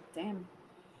 Damn.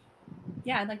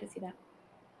 Yeah, I'd like to see that.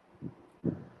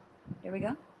 Here we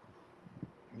go.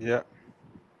 Yeah.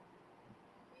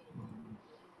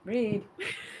 Read.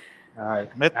 All right.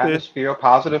 Atmosphere,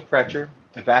 positive pressure,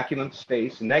 vacuum of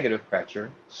space, negative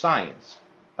pressure, science.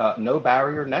 No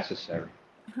barrier necessary.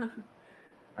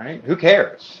 Right? Who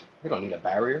cares? We don't need a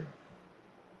barrier.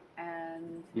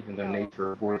 And even though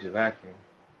nature avoids a vacuum.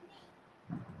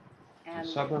 A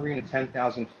submarine at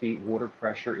 10,000 feet, water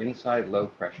pressure, inside low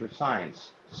pressure,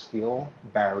 science. Skill,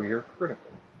 barrier,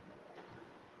 critical.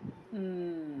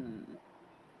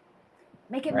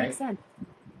 Make it make sense.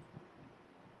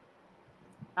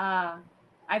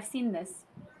 I've seen this.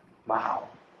 Wow.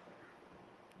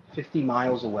 50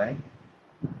 miles away?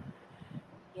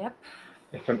 Yep.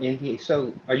 From India.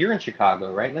 So, you're in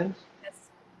Chicago, right, Lens? Yes.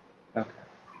 Okay.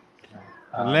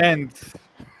 Lens.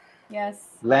 Yes.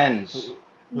 Lens.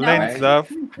 No. Lens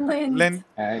love. Lens.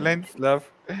 Lens love.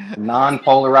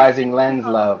 Non-polarizing lens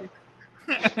love.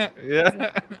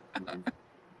 Yeah.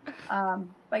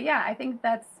 But yeah, I think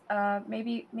that's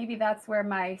maybe that's where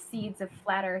my seeds of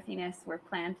flat earthiness were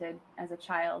planted as a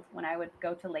child when I would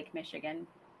go to Lake Michigan.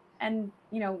 And,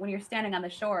 when you're standing on the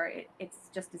shore, it's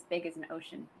just as big as an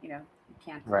ocean, you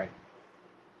can't. Right.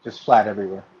 Just flat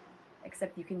everywhere.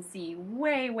 Except you can see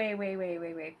way, way, way, way,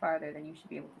 way, way farther than you should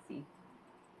be able to see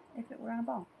if it were on a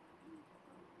ball.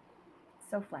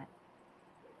 So flat.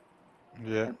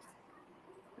 Yeah. Oops.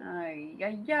 Ay,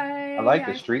 ay, I ay, like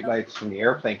the street lights from the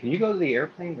airplane. Can you go to the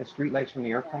airplane? The street lights from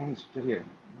the airplanes? Just here.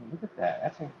 Look at that.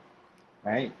 That's a,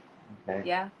 right. Okay.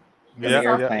 Yeah. This From the is Yeah, also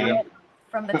yeah, what yeah. airplane. it looks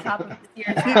from the top of the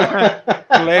Sears Tower.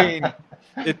 Plain.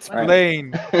 It's When, Right.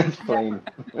 plain. It's yeah, plain.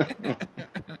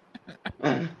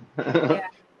 yeah.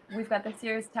 We've got the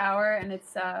Sears Tower, and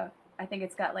it's I think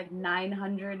it's got like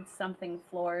 900 something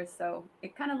floors, so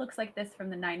it kind of looks like this from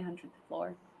the 900th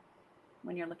floor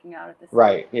when you're looking out at the city.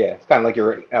 Right. Yeah. It's kind of like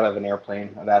you're out of an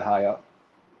airplane that high up.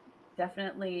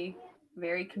 Definitely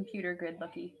very computer grid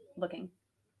looking.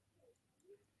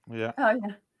 Yeah. Oh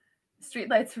yeah.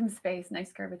 Streetlights from space.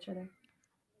 Nice curvature there.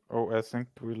 Oh, I think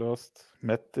we lost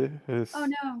Mette. Oh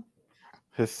no.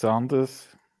 His sound is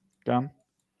gone,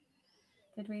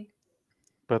 Did we?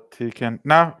 but he can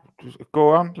now go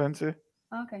on, Lindsay.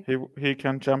 Okay. He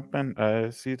can jump in. I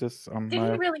see this on Did he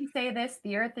my. really say this?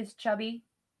 The Earth is chubby.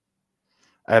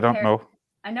 I don't Compared. know.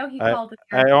 I know he I called the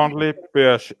I Earth only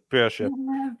worship pure,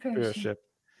 worship.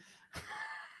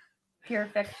 pure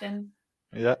fiction.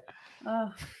 Yeah.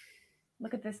 Oh,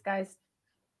 look at this guy's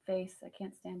face. I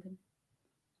can't stand him.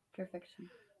 Pure fiction.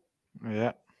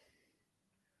 Yeah.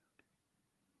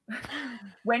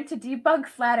 Went to debug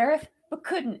flat Earth, but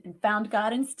couldn't and found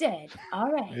God instead.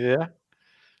 All right. Yeah.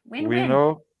 Win We win.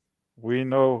 know. We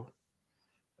know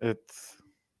it's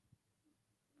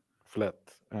flat,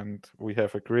 and we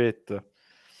have a creator.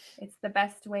 It's the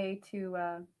best way to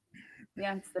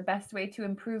it's the best way to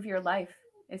improve your life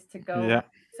is to go Yeah.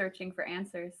 searching for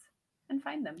answers and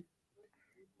find them.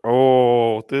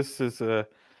 Oh, this is a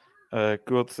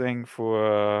good thing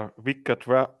for Viktor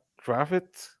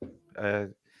Travit.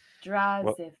 What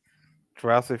Drazif.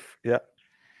 Trasif? Yeah.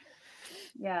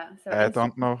 Yeah. So I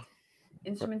don't know.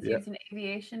 instruments Yeah. used in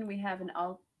aviation, we have an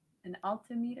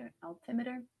altimeter,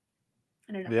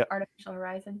 and an Yeah. artificial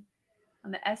horizon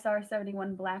on the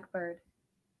SR-71 Blackbird.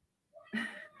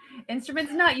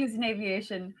 Instruments not used in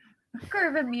aviation,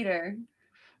 curvometer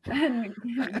and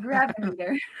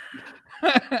gravimeter.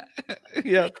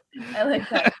 Yeah. I like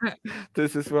that.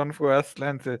 This is one for us,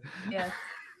 Lindsay. Yes,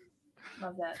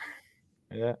 love that.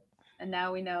 Yeah. And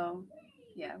now we know,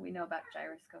 we know about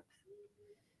gyroscopes.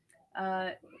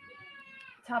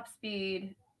 Top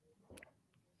speed,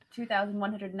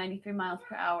 2,193 miles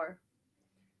per hour.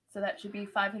 So that should be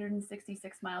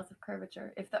 566 miles of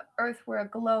curvature. If the Earth were a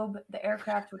globe, the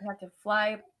aircraft would have to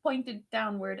fly pointed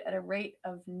downward at a rate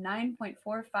of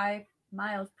 9.45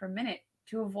 miles per minute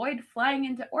to avoid flying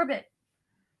into orbit.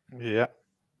 Yeah.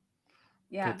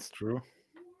 Yeah. That's true.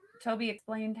 Toby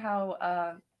explained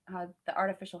how the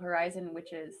artificial horizon,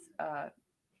 which is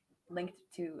linked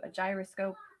to a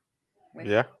gyroscope with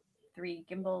Yeah. 3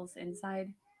 gimbals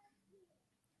inside,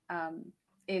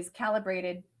 is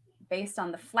calibrated based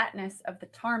on the flatness of the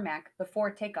tarmac before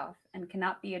takeoff and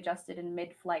cannot be adjusted in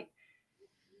mid-flight.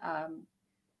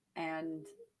 And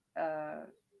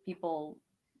people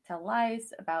tell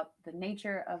lies about the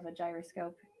nature of a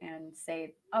gyroscope and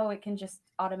say, oh, it can just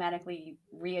automatically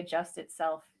readjust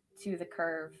itself to the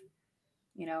curve,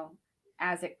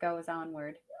 as it goes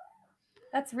onward.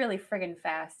 That's really friggin'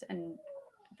 fast. And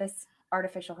this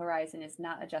artificial horizon is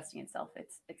not adjusting itself.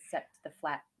 It's set to the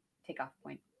flat takeoff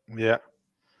point. Yeah.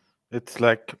 It's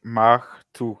like Mach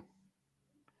 2,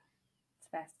 It's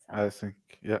fast as hell. I think.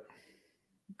 Yeah.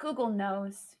 Google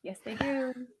knows. Yes, they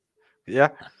do. Yeah.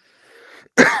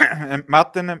 And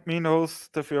Martin and me knows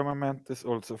the firmament is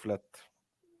also flat.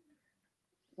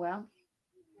 Well,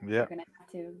 Yeah. we're gonna have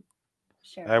to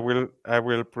share. I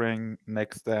will bring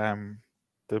next time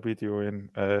the video in.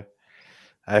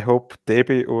 I hope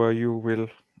Debbie or you will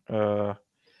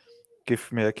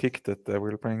give me a kick that I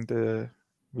will bring the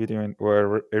video in,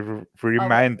 or a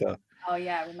reminder. Oh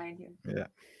yeah, remind you. Yeah.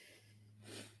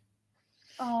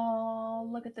 Oh,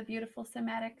 look at the beautiful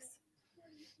cymatics.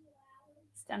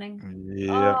 Stunning.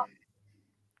 Yeah. Oh,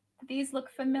 these look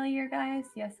familiar, guys.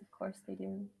 Yes, of course they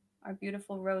do. Our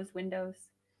beautiful rose windows.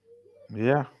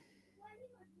 Yeah.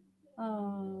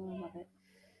 Oh, love it.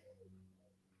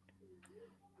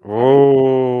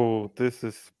 Oh, this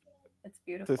is It's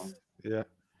beautiful. this. Yeah.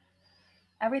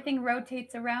 Everything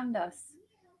rotates around us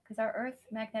because our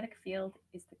Earth's magnetic field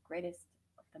is the greatest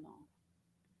of them all.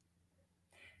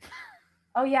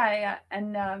 Oh yeah.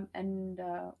 And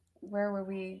where were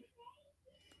we?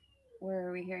 Where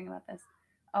are we hearing about this?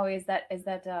 Oh, is that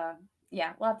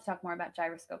yeah, we'll have to talk more about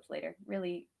gyroscopes later.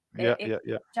 Really, Yeah.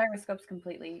 Gyroscopes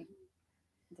completely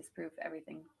disprove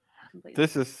everything. Completely.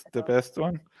 This is the best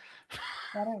one.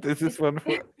 This is one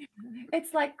for.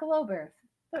 It's like Globe Earth,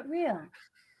 but real.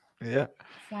 Yeah.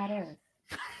 Flat Earth.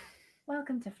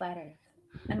 Welcome to Flat Earth,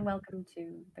 and welcome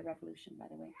to the revolution. By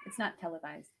the way, it's not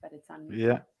televised, but it's on.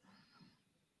 Yeah.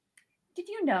 Did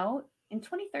you know in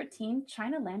 2013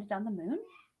 China landed on the moon?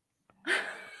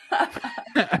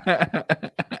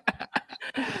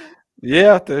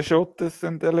 Yeah, they showed this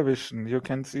in television. You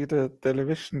can see the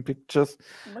television pictures.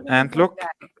 Look at And this little look,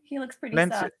 guy. He looks pretty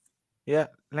Lindsay, sus. yeah,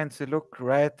 Lindsay, look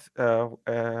right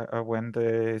when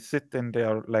they sit in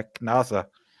there like NASA.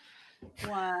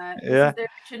 What? This Yeah, is their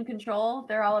mission control.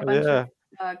 They're all a bunch yeah,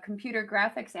 of computer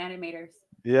graphics animators.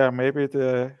 yeah. Maybe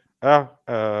the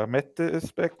Mette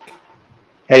is back.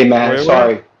 Hey man, Oi, oi,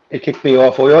 sorry. It kicked me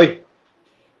off. Oi, oi.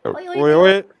 Oi, oi, oi,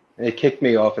 oi. oi. It kicked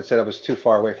me off. It said I was too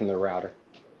far away from the router.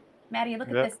 Maddie, look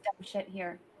at Yeah, this dumb shit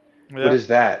here. What yeah. is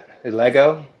that? A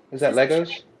Lego? Is that This is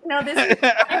Legos? No, this is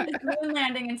China's moon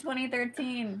landing in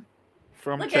 2013.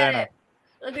 From Look China. at it.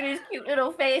 Look at his cute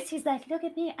little face. He's like, look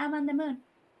at me, I'm on the moon.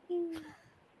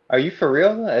 Are you for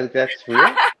real? That's real?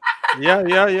 Yeah,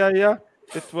 yeah, yeah, yeah.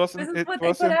 It This wasn't. is It what they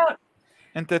was put out.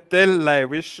 in the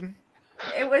television.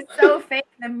 It was so fake.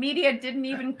 The media didn't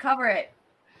even cover it.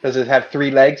 Does it have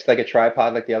 3 legs like a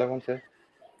tripod like the other one too?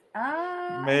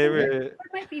 I think Maybe. it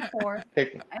might be 4. They,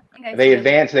 I think I they see it.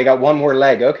 advance. They got one more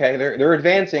leg. Okay, they're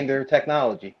advancing their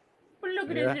technology. But look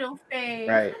at Yeah. his little face.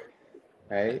 Right,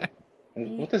 right.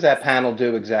 And what does that panel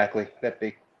do exactly? That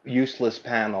big useless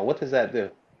panel. What does that do?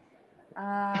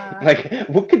 Like,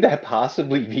 what could that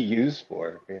possibly be used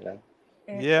for? You know?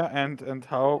 Yeah, and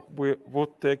how would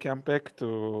they come back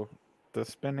to the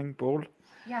spinning ball?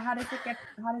 Yeah, how does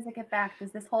it get back?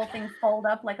 Does this whole thing fold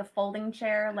up like a folding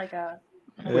chair, like a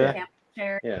Yeah. camp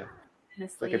chair Yeah, in a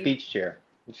it's like a sleeve? beach chair.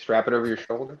 You strap it over your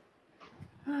shoulder.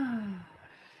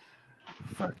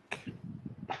 Fuck.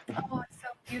 Oh, it's so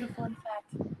beautiful, in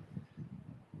fact.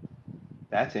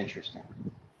 That's interesting.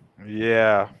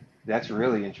 Yeah. That's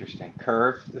really interesting.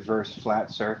 Curved versus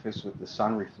flat surface with the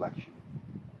sun reflection.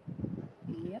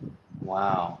 Yep.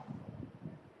 Wow.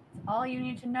 It's all you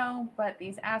need to know, but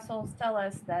these assholes tell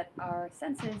us that our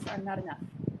senses are not enough.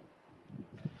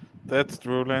 That's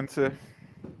true, Lindsay.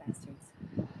 Bastards.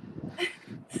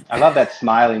 I love that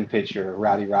smiling picture of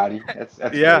Rowdy Roddy. That's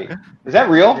Yeah. great. Is that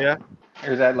real? Yeah.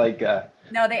 Or is that like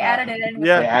No, they added it in. With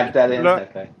Yeah. they added that in? Look,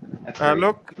 Okay. That's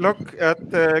great. look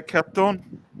at the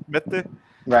cartoon, Mette.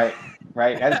 Right.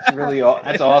 Right. That's really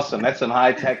that's awesome. That's some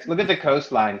high tech. Look at the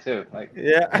coastline too. Like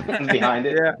Yeah. behind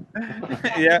it. Yeah.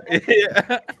 Yeah. This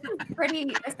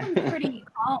one's pretty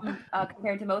calm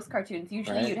compared to most cartoons.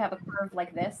 Usually Right. you'd have a curve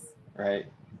like this. Right.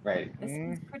 Right. This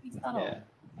one's pretty subtle. Yeah.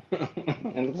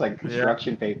 It looks like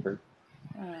construction paper.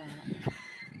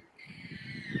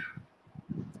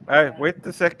 Hey, wait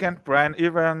a second. Brian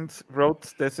Evans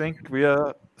wrote they think we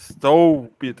are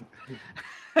stupid.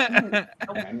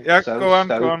 Yeah, So go on.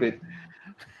 stupid.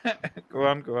 Go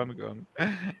on.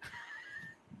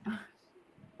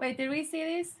 Wait, did we see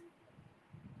these?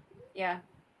 Yeah.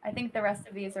 I think the rest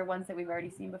of these are ones that we've already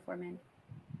seen before, man.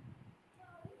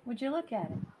 Would you look at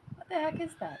it? What the heck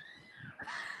is that?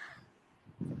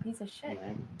 It's a piece of shit.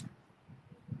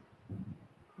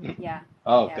 Yeah.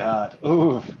 Oh Yeah. God.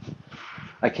 Ooh.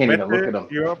 I can't even look at them.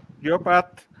 Your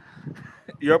butt.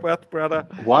 Your butt, brother.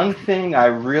 One thing I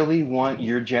really want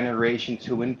your generation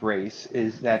to embrace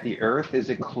is that the Earth is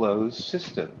a closed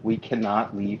system. We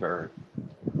cannot leave Earth,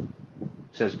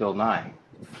 says Bill Nye.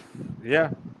 Yeah,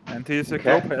 and he's a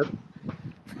Okay. globehead.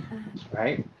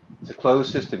 Right? It's a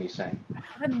closed system, he's saying.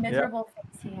 What a miserable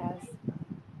face he has.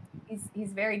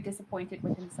 He's very disappointed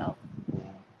with himself.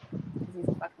 Because he's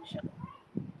a fucking shit.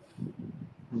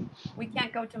 We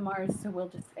can't go to Mars, so we'll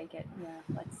just fake it. Yeah,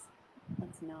 let's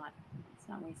not. Let's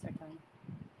not waste our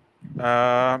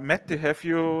time. Matti, have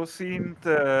you seen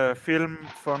the film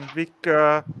from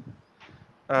Viktor,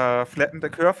 Flatten the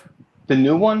Curve? The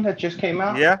new one that just came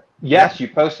out? Yeah. Yes, you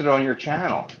posted it on your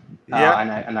channel. Yeah.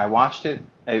 And I watched it.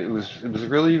 It was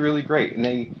really, really great. And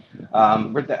they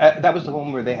that was the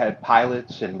one where they had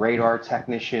pilots and radar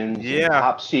technicians and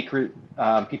top secret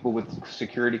people with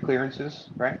security clearances,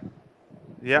 right?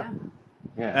 Yeah.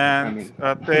 Yeah. And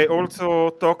they also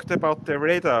talked about the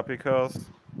radar because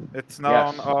it's now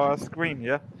on our screen,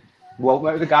 yeah? Well,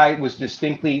 the guy was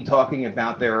distinctly talking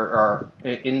about there are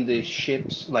in the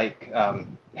ship's like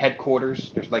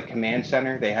headquarters. There's like command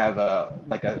center. They have a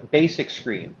basic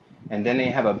screen, and then they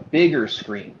have a bigger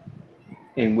screen,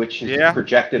 in which is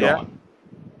projected on.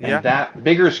 And that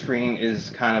bigger screen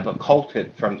is kind of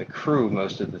occulted from the crew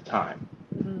most of the time.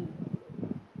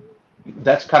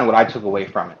 That's kind of what I took away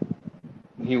from it.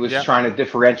 He was trying to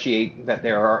differentiate that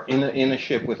there are in a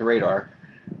ship with radar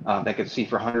that could see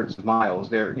for hundreds of miles.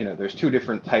 There's two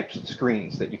different types of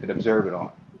screens that you could observe it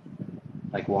on.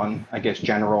 Like one, I guess,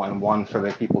 general, and one for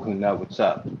the people who know what's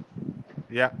up.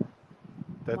 Yeah,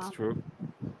 that's true.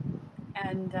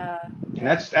 And And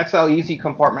that's how easy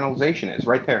compartmentalization is,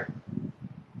 right there.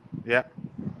 Yeah.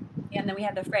 and then we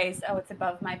had the phrase, "Oh, it's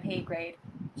above my pay grade."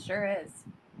 Sure is.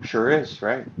 Sure is,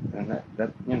 right? And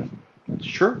that it's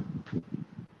true.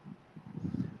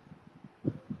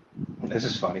 This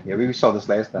is funny. Yeah, we saw this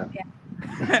last time.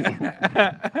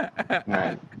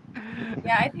 Right.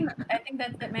 Yeah, I think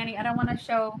that's it, Manny. I don't want to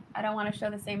show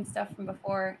the same stuff from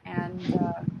before. And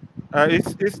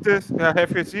is this?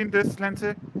 Have you seen this,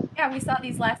 Lindsay? yeah, we saw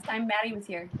these last time Maddie was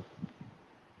here.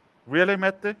 Really,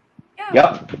 Mette? Yeah.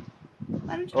 Yep.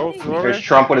 Why don't you Oh, believe me? There's sorry.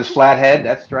 Trump with his flat head.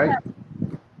 That's right.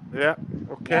 Yeah.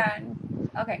 Okay. Yeah.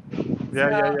 Okay.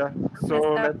 Yeah.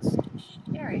 So let's.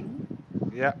 Sharing.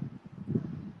 Yeah.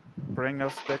 Bring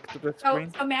us back to the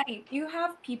screen. So Maddie, do you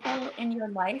have people in your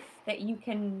life that you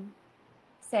can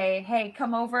say, "Hey,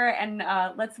 come over and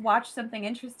let's watch something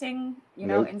interesting,"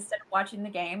 Nope. instead of watching the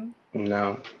game?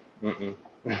 No.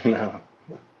 No.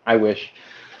 I wish.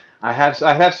 I have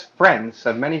friends.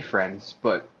 I have many friends,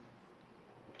 but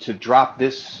to drop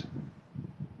this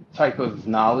type of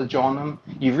knowledge on them,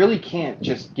 you really can't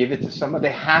just give it to somebody.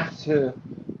 They have to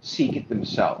seek it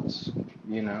themselves.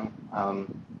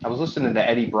 I was listening to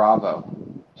Eddie Bravo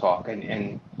talk,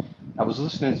 and I was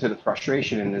listening to the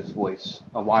frustration in his voice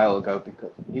a while ago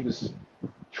because he was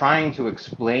trying to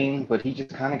explain, but he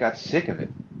just kind of got sick of it.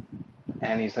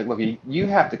 And he's like, look, you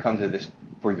have to come to this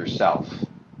for yourself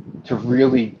to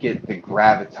really get the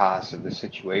gravitas of the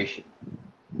situation.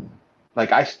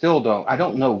 Like, I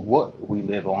don't know what we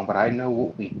live on, but I know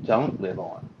what we don't live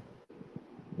on.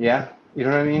 Yeah? You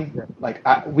know what I mean? Yeah. Like,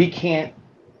 we can't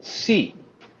see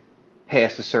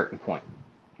past a certain point,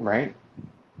 right?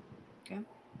 Okay.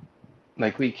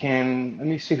 Like, we can, let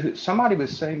me see, somebody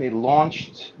was saying they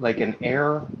launched like a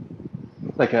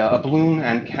balloon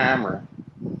and camera,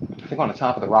 I think on the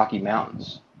top of the Rocky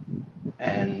Mountains.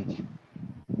 And,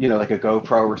 like a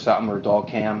GoPro or something, or a dog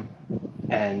cam.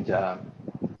 And,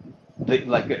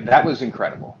 that was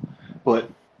incredible. But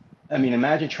I mean,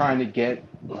 imagine trying to get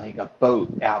like a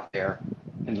boat out there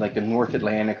in like the North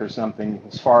Atlantic or something,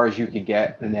 as far as you could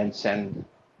get, and then send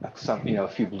a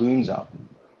few balloons up.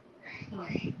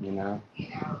 Yeah.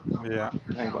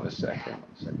 Hang on a second.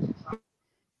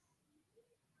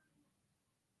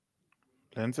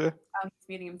 Lindsay? He's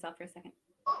muting himself for a second.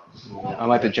 I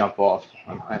might have to jump off.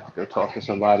 I have to go talk to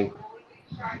somebody.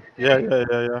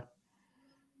 Yeah.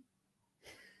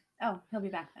 Oh, he'll be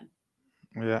back then.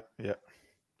 Yeah.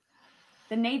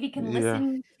 The Navy can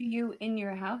listen to you in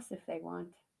your house if they want.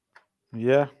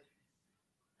 Yeah.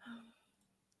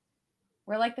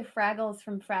 We're like the Fraggles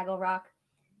from Fraggle Rock.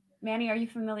 Manny, are you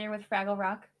familiar with Fraggle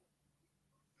Rock?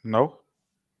 No.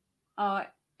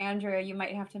 Andrea, you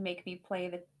might have to make me play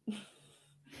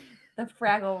the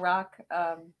Fraggle Rock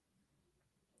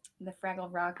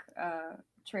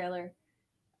trailer.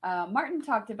 Martin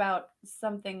talked about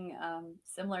something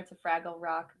similar to Fraggle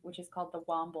Rock, which is called the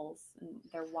Wombles, and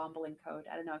their wombling code.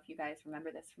 I don't know if you guys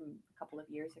remember this from a couple of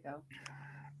years ago.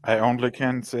 I only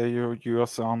can say your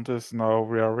sound is now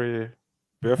very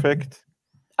perfect.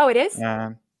 Oh, it is?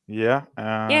 And yeah,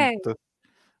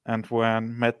 and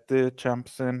when Mette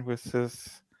jumps in with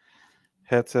his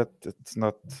headset,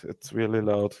 it's really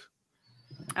loud.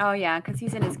 Oh yeah, because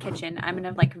he's in his kitchen. I'm in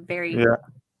a very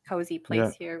cozy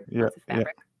place here. Lots of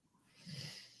fabric.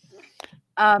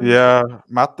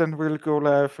 Martin will go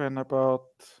live in about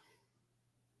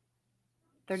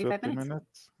 35 30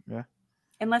 minutes. Yeah.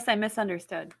 Unless I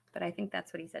misunderstood, but I think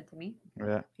that's what he said to me.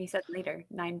 Yeah. He said later,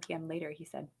 9 p.m. later, he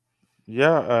said.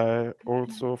 Yeah, I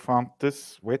also found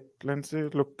this. Wait, Lindsay,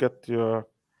 look at your.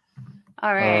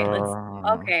 All right,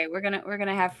 okay, we're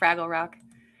gonna have Fraggle Rock.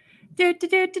 Do do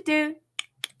do do do.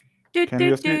 Can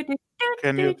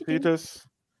you see this?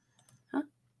 Huh?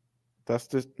 Does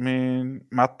this mean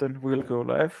Martin will go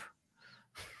live?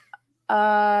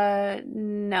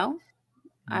 No.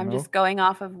 I'm just going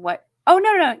off of what. Oh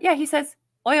no. Yeah, he says,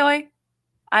 "Oi oi,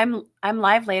 I'm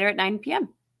live later at 9 p.m.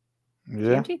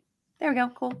 Yeah. GMT." There we go.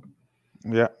 Cool.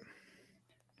 Yeah.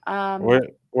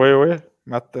 Oi,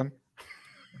 Martin.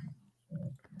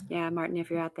 Yeah, Martin, if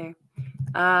you're out there.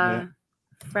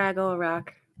 Fraggle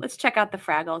Rock. Let's check out the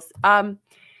Fraggles. I'm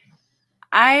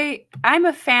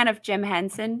a fan of Jim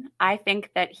Henson. I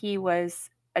think that he was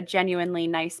a genuinely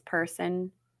nice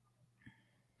person.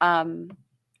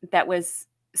 That was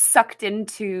sucked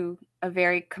into a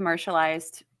very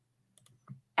commercialized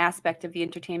aspect of the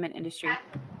entertainment industry.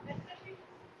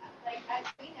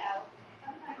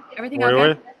 Everything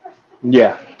okay?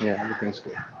 Yeah, everything's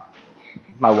good.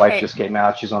 My wife just came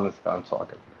out. She's on the phone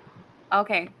talking.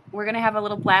 Okay, we're going to have a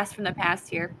little blast from the past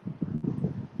here.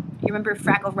 You remember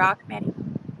Fraggle Rock, Maddie?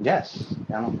 Yes,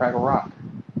 down on Fraggle Rock.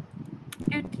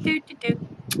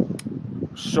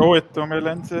 Show it to me,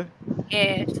 Lindsay.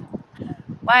 Yes.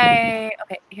 Why?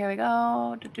 Okay, here we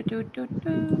go.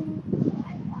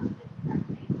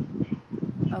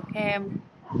 Okay,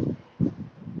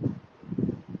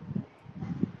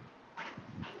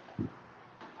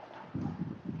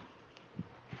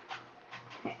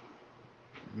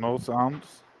 No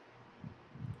sounds.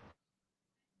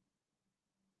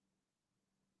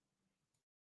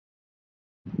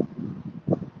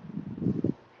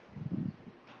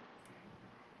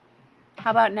 how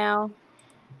about now?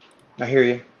 I hear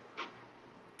you.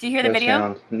 Do you hear the No video?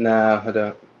 sound. No, I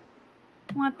don't.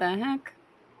 What the heck?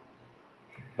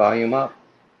 Volume up.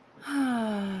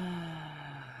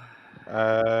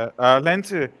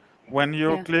 Lindsay, when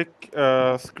you Yeah. click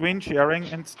screen sharing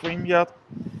in StreamYard,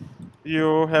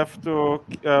 you have to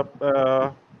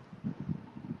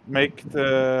make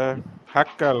the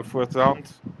hackle for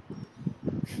sound.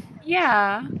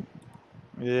 Yeah.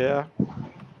 Yeah.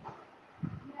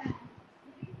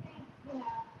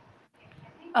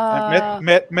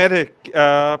 Medic,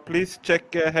 please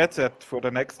check a headset for the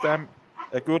next time.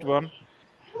 A good one.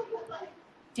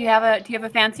 Do you have a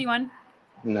fancy one?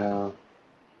 No.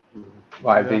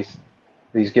 Why Yeah.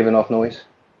 these giving off noise?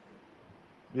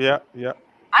 Yeah.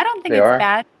 I don't think They it's are?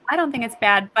 bad. I don't think it's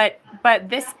bad, but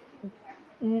this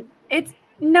it's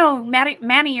no,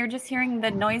 Manny, you're just hearing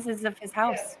the noises of his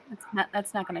house.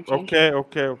 That's not going to change.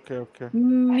 Okay.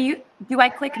 Mute. Do I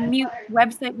click mute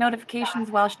website notifications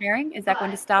while sharing? Is that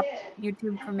going to stop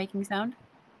YouTube from making sound?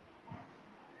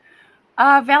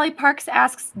 Valley Parks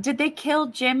asks, did they kill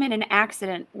Jim in an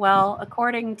accident? Well,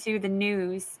 according to the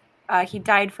news, he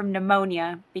died from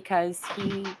pneumonia because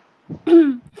he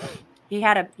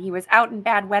he was out in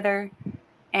bad weather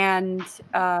and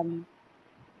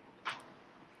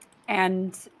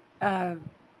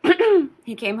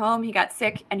he came home, he got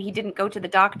sick, and he didn't go to the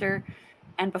doctor.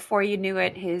 And before you knew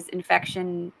it, his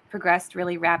infection progressed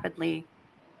really rapidly,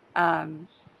 and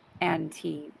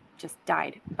he just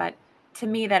died. But to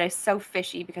me, that is so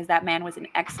fishy because that man was in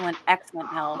excellent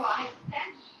health,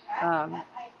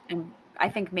 and I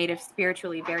think made of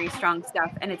spiritually very strong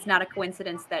stuff. And it's not a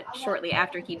coincidence that shortly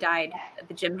after he died,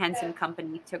 the Jim Henson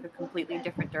Company took a completely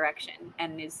different direction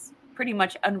and is pretty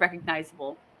much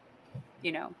unrecognizable.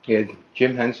 You know. Yeah,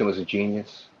 Jim Henson was a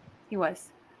genius. He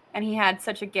was, and he had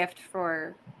such a gift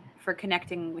for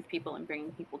connecting with people and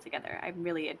bringing people together. I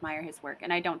really admire his work,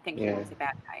 and I don't think he was a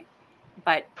bad guy.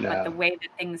 But the way that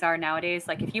things are nowadays,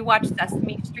 like if you watch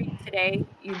Sesame Street today,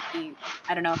 you'd be,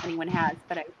 I don't know if anyone has,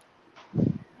 but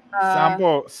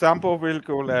Sambo will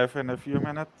go live in a few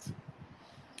minutes.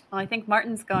 Well, I think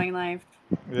Martin's going live.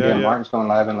 Yeah. Martin's going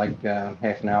live in like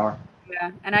half an hour.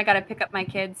 Yeah, and I got to pick up my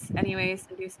kids anyways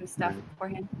and do some stuff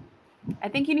beforehand. I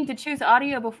think you need to choose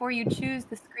audio before you choose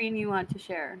the screen you want to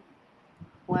share.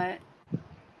 What?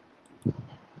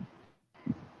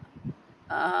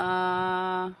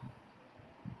 I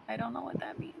don't know what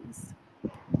that means.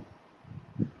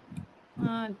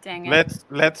 Oh, dang it.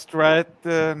 Let's try it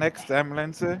next time,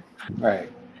 Lindsay. Right.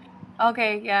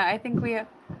 Okay, yeah, I think we have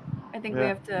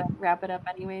to wrap it up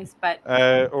anyways, but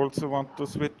I also want to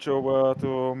switch over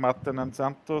to Martin and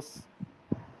Santos.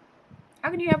 How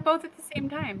can you have both at the same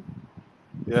time?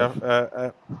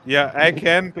 Yeah, I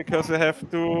can because I have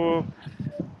two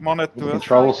monitors.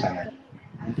 Control center.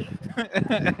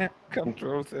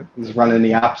 Control center. He's running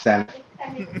the op center.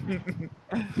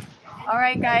 All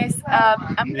right, guys.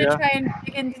 I'm gonna try and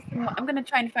dig into I'm gonna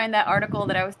try and find that article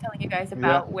that I was telling you guys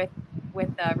about with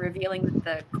revealing that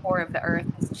the core of the Earth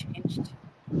has changed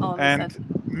all of a sudden.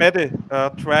 Medi,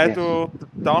 try to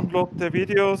download the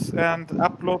videos and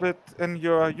upload it in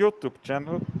your YouTube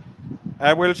channel.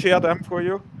 I will share them for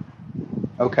you.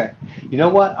 Okay. You know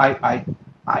what? I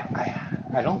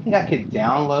don't think I could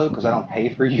download because I don't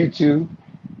pay for YouTube.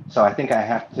 So I think I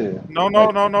have to. No.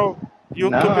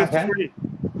 YouTube is free.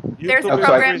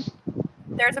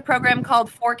 There's a program called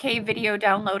 4K Video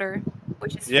Downloader,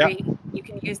 which is free. You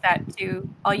can use that too.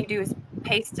 All you do is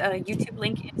paste a YouTube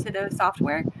link into the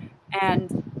software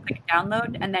and click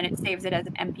download, and then it saves it as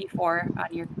an MP4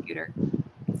 on your computer.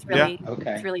 It's really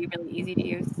it's really easy to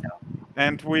use. So.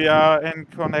 And we are in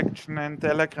connection in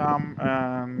Telegram,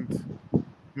 and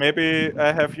maybe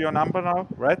I have your number now,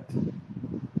 right?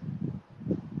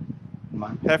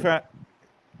 Have I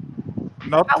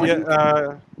not yet?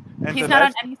 He's not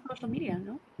on any social media,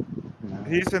 no?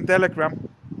 He's in Telegram.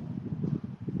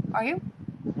 Are you?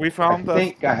 We found I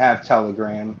think I have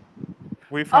Telegram.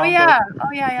 We found yeah.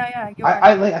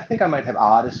 I think I might have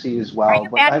Odyssey as well,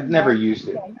 but I've never used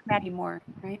it. Yeah, you're Maddie Moore,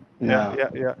 right? No.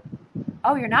 Yeah.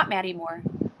 Oh, you're not Maddie Moore.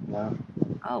 No.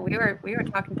 Oh, we were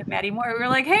talking to Maddie Moore. We were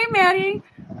like, "Hey, Maddie,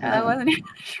 That wasn't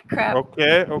crap.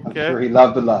 Okay, I'm okay. sure he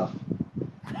loved the love.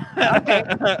 Okay.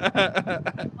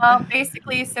 Well,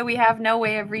 basically, so we have no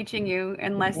way of reaching you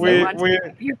unless you want to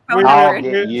give your phone we number I'll in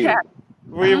get the you. chat.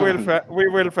 we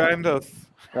will find us.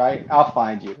 Right? I'll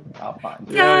find you. I'll find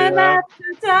you. Yeah, Time yeah.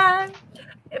 after time,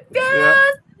 if you're Yeah.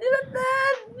 lost in the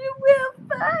bed, you will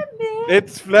find me.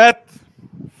 It's flat.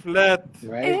 Flat.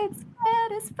 Right? It's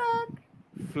flat as fuck.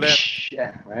 Flat.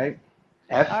 Yeah, right?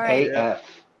 All right. FAF.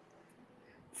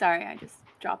 Sorry, I just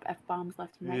drop F-bombs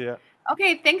left and right. Yeah.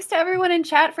 Okay, thanks to everyone in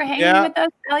chat for hanging Yeah. with us.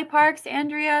 Sally Parks,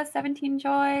 Andrea, 17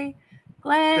 Joy,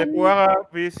 Glenn. Deborah,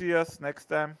 we see us next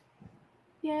time.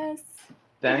 Yes.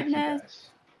 Thank you, Goodness. guys.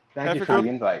 Thank Have you a for good- the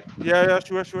invite. Yeah,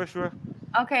 sure.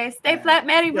 Okay, stay flat,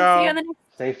 Maddie. We'll see you on the next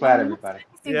Stay flat, next everybody.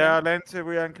 season. Yeah, Lindsay,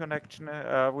 we are in connection.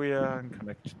 We are in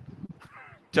connection.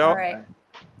 Ciao. All right.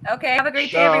 Okay, have a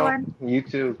great day, Ciao. everyone. You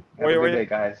too. Have Oi, a good oi. day,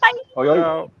 guys. Bye. Oi, oi.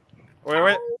 Ciao.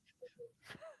 Wait.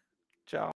 Ciao.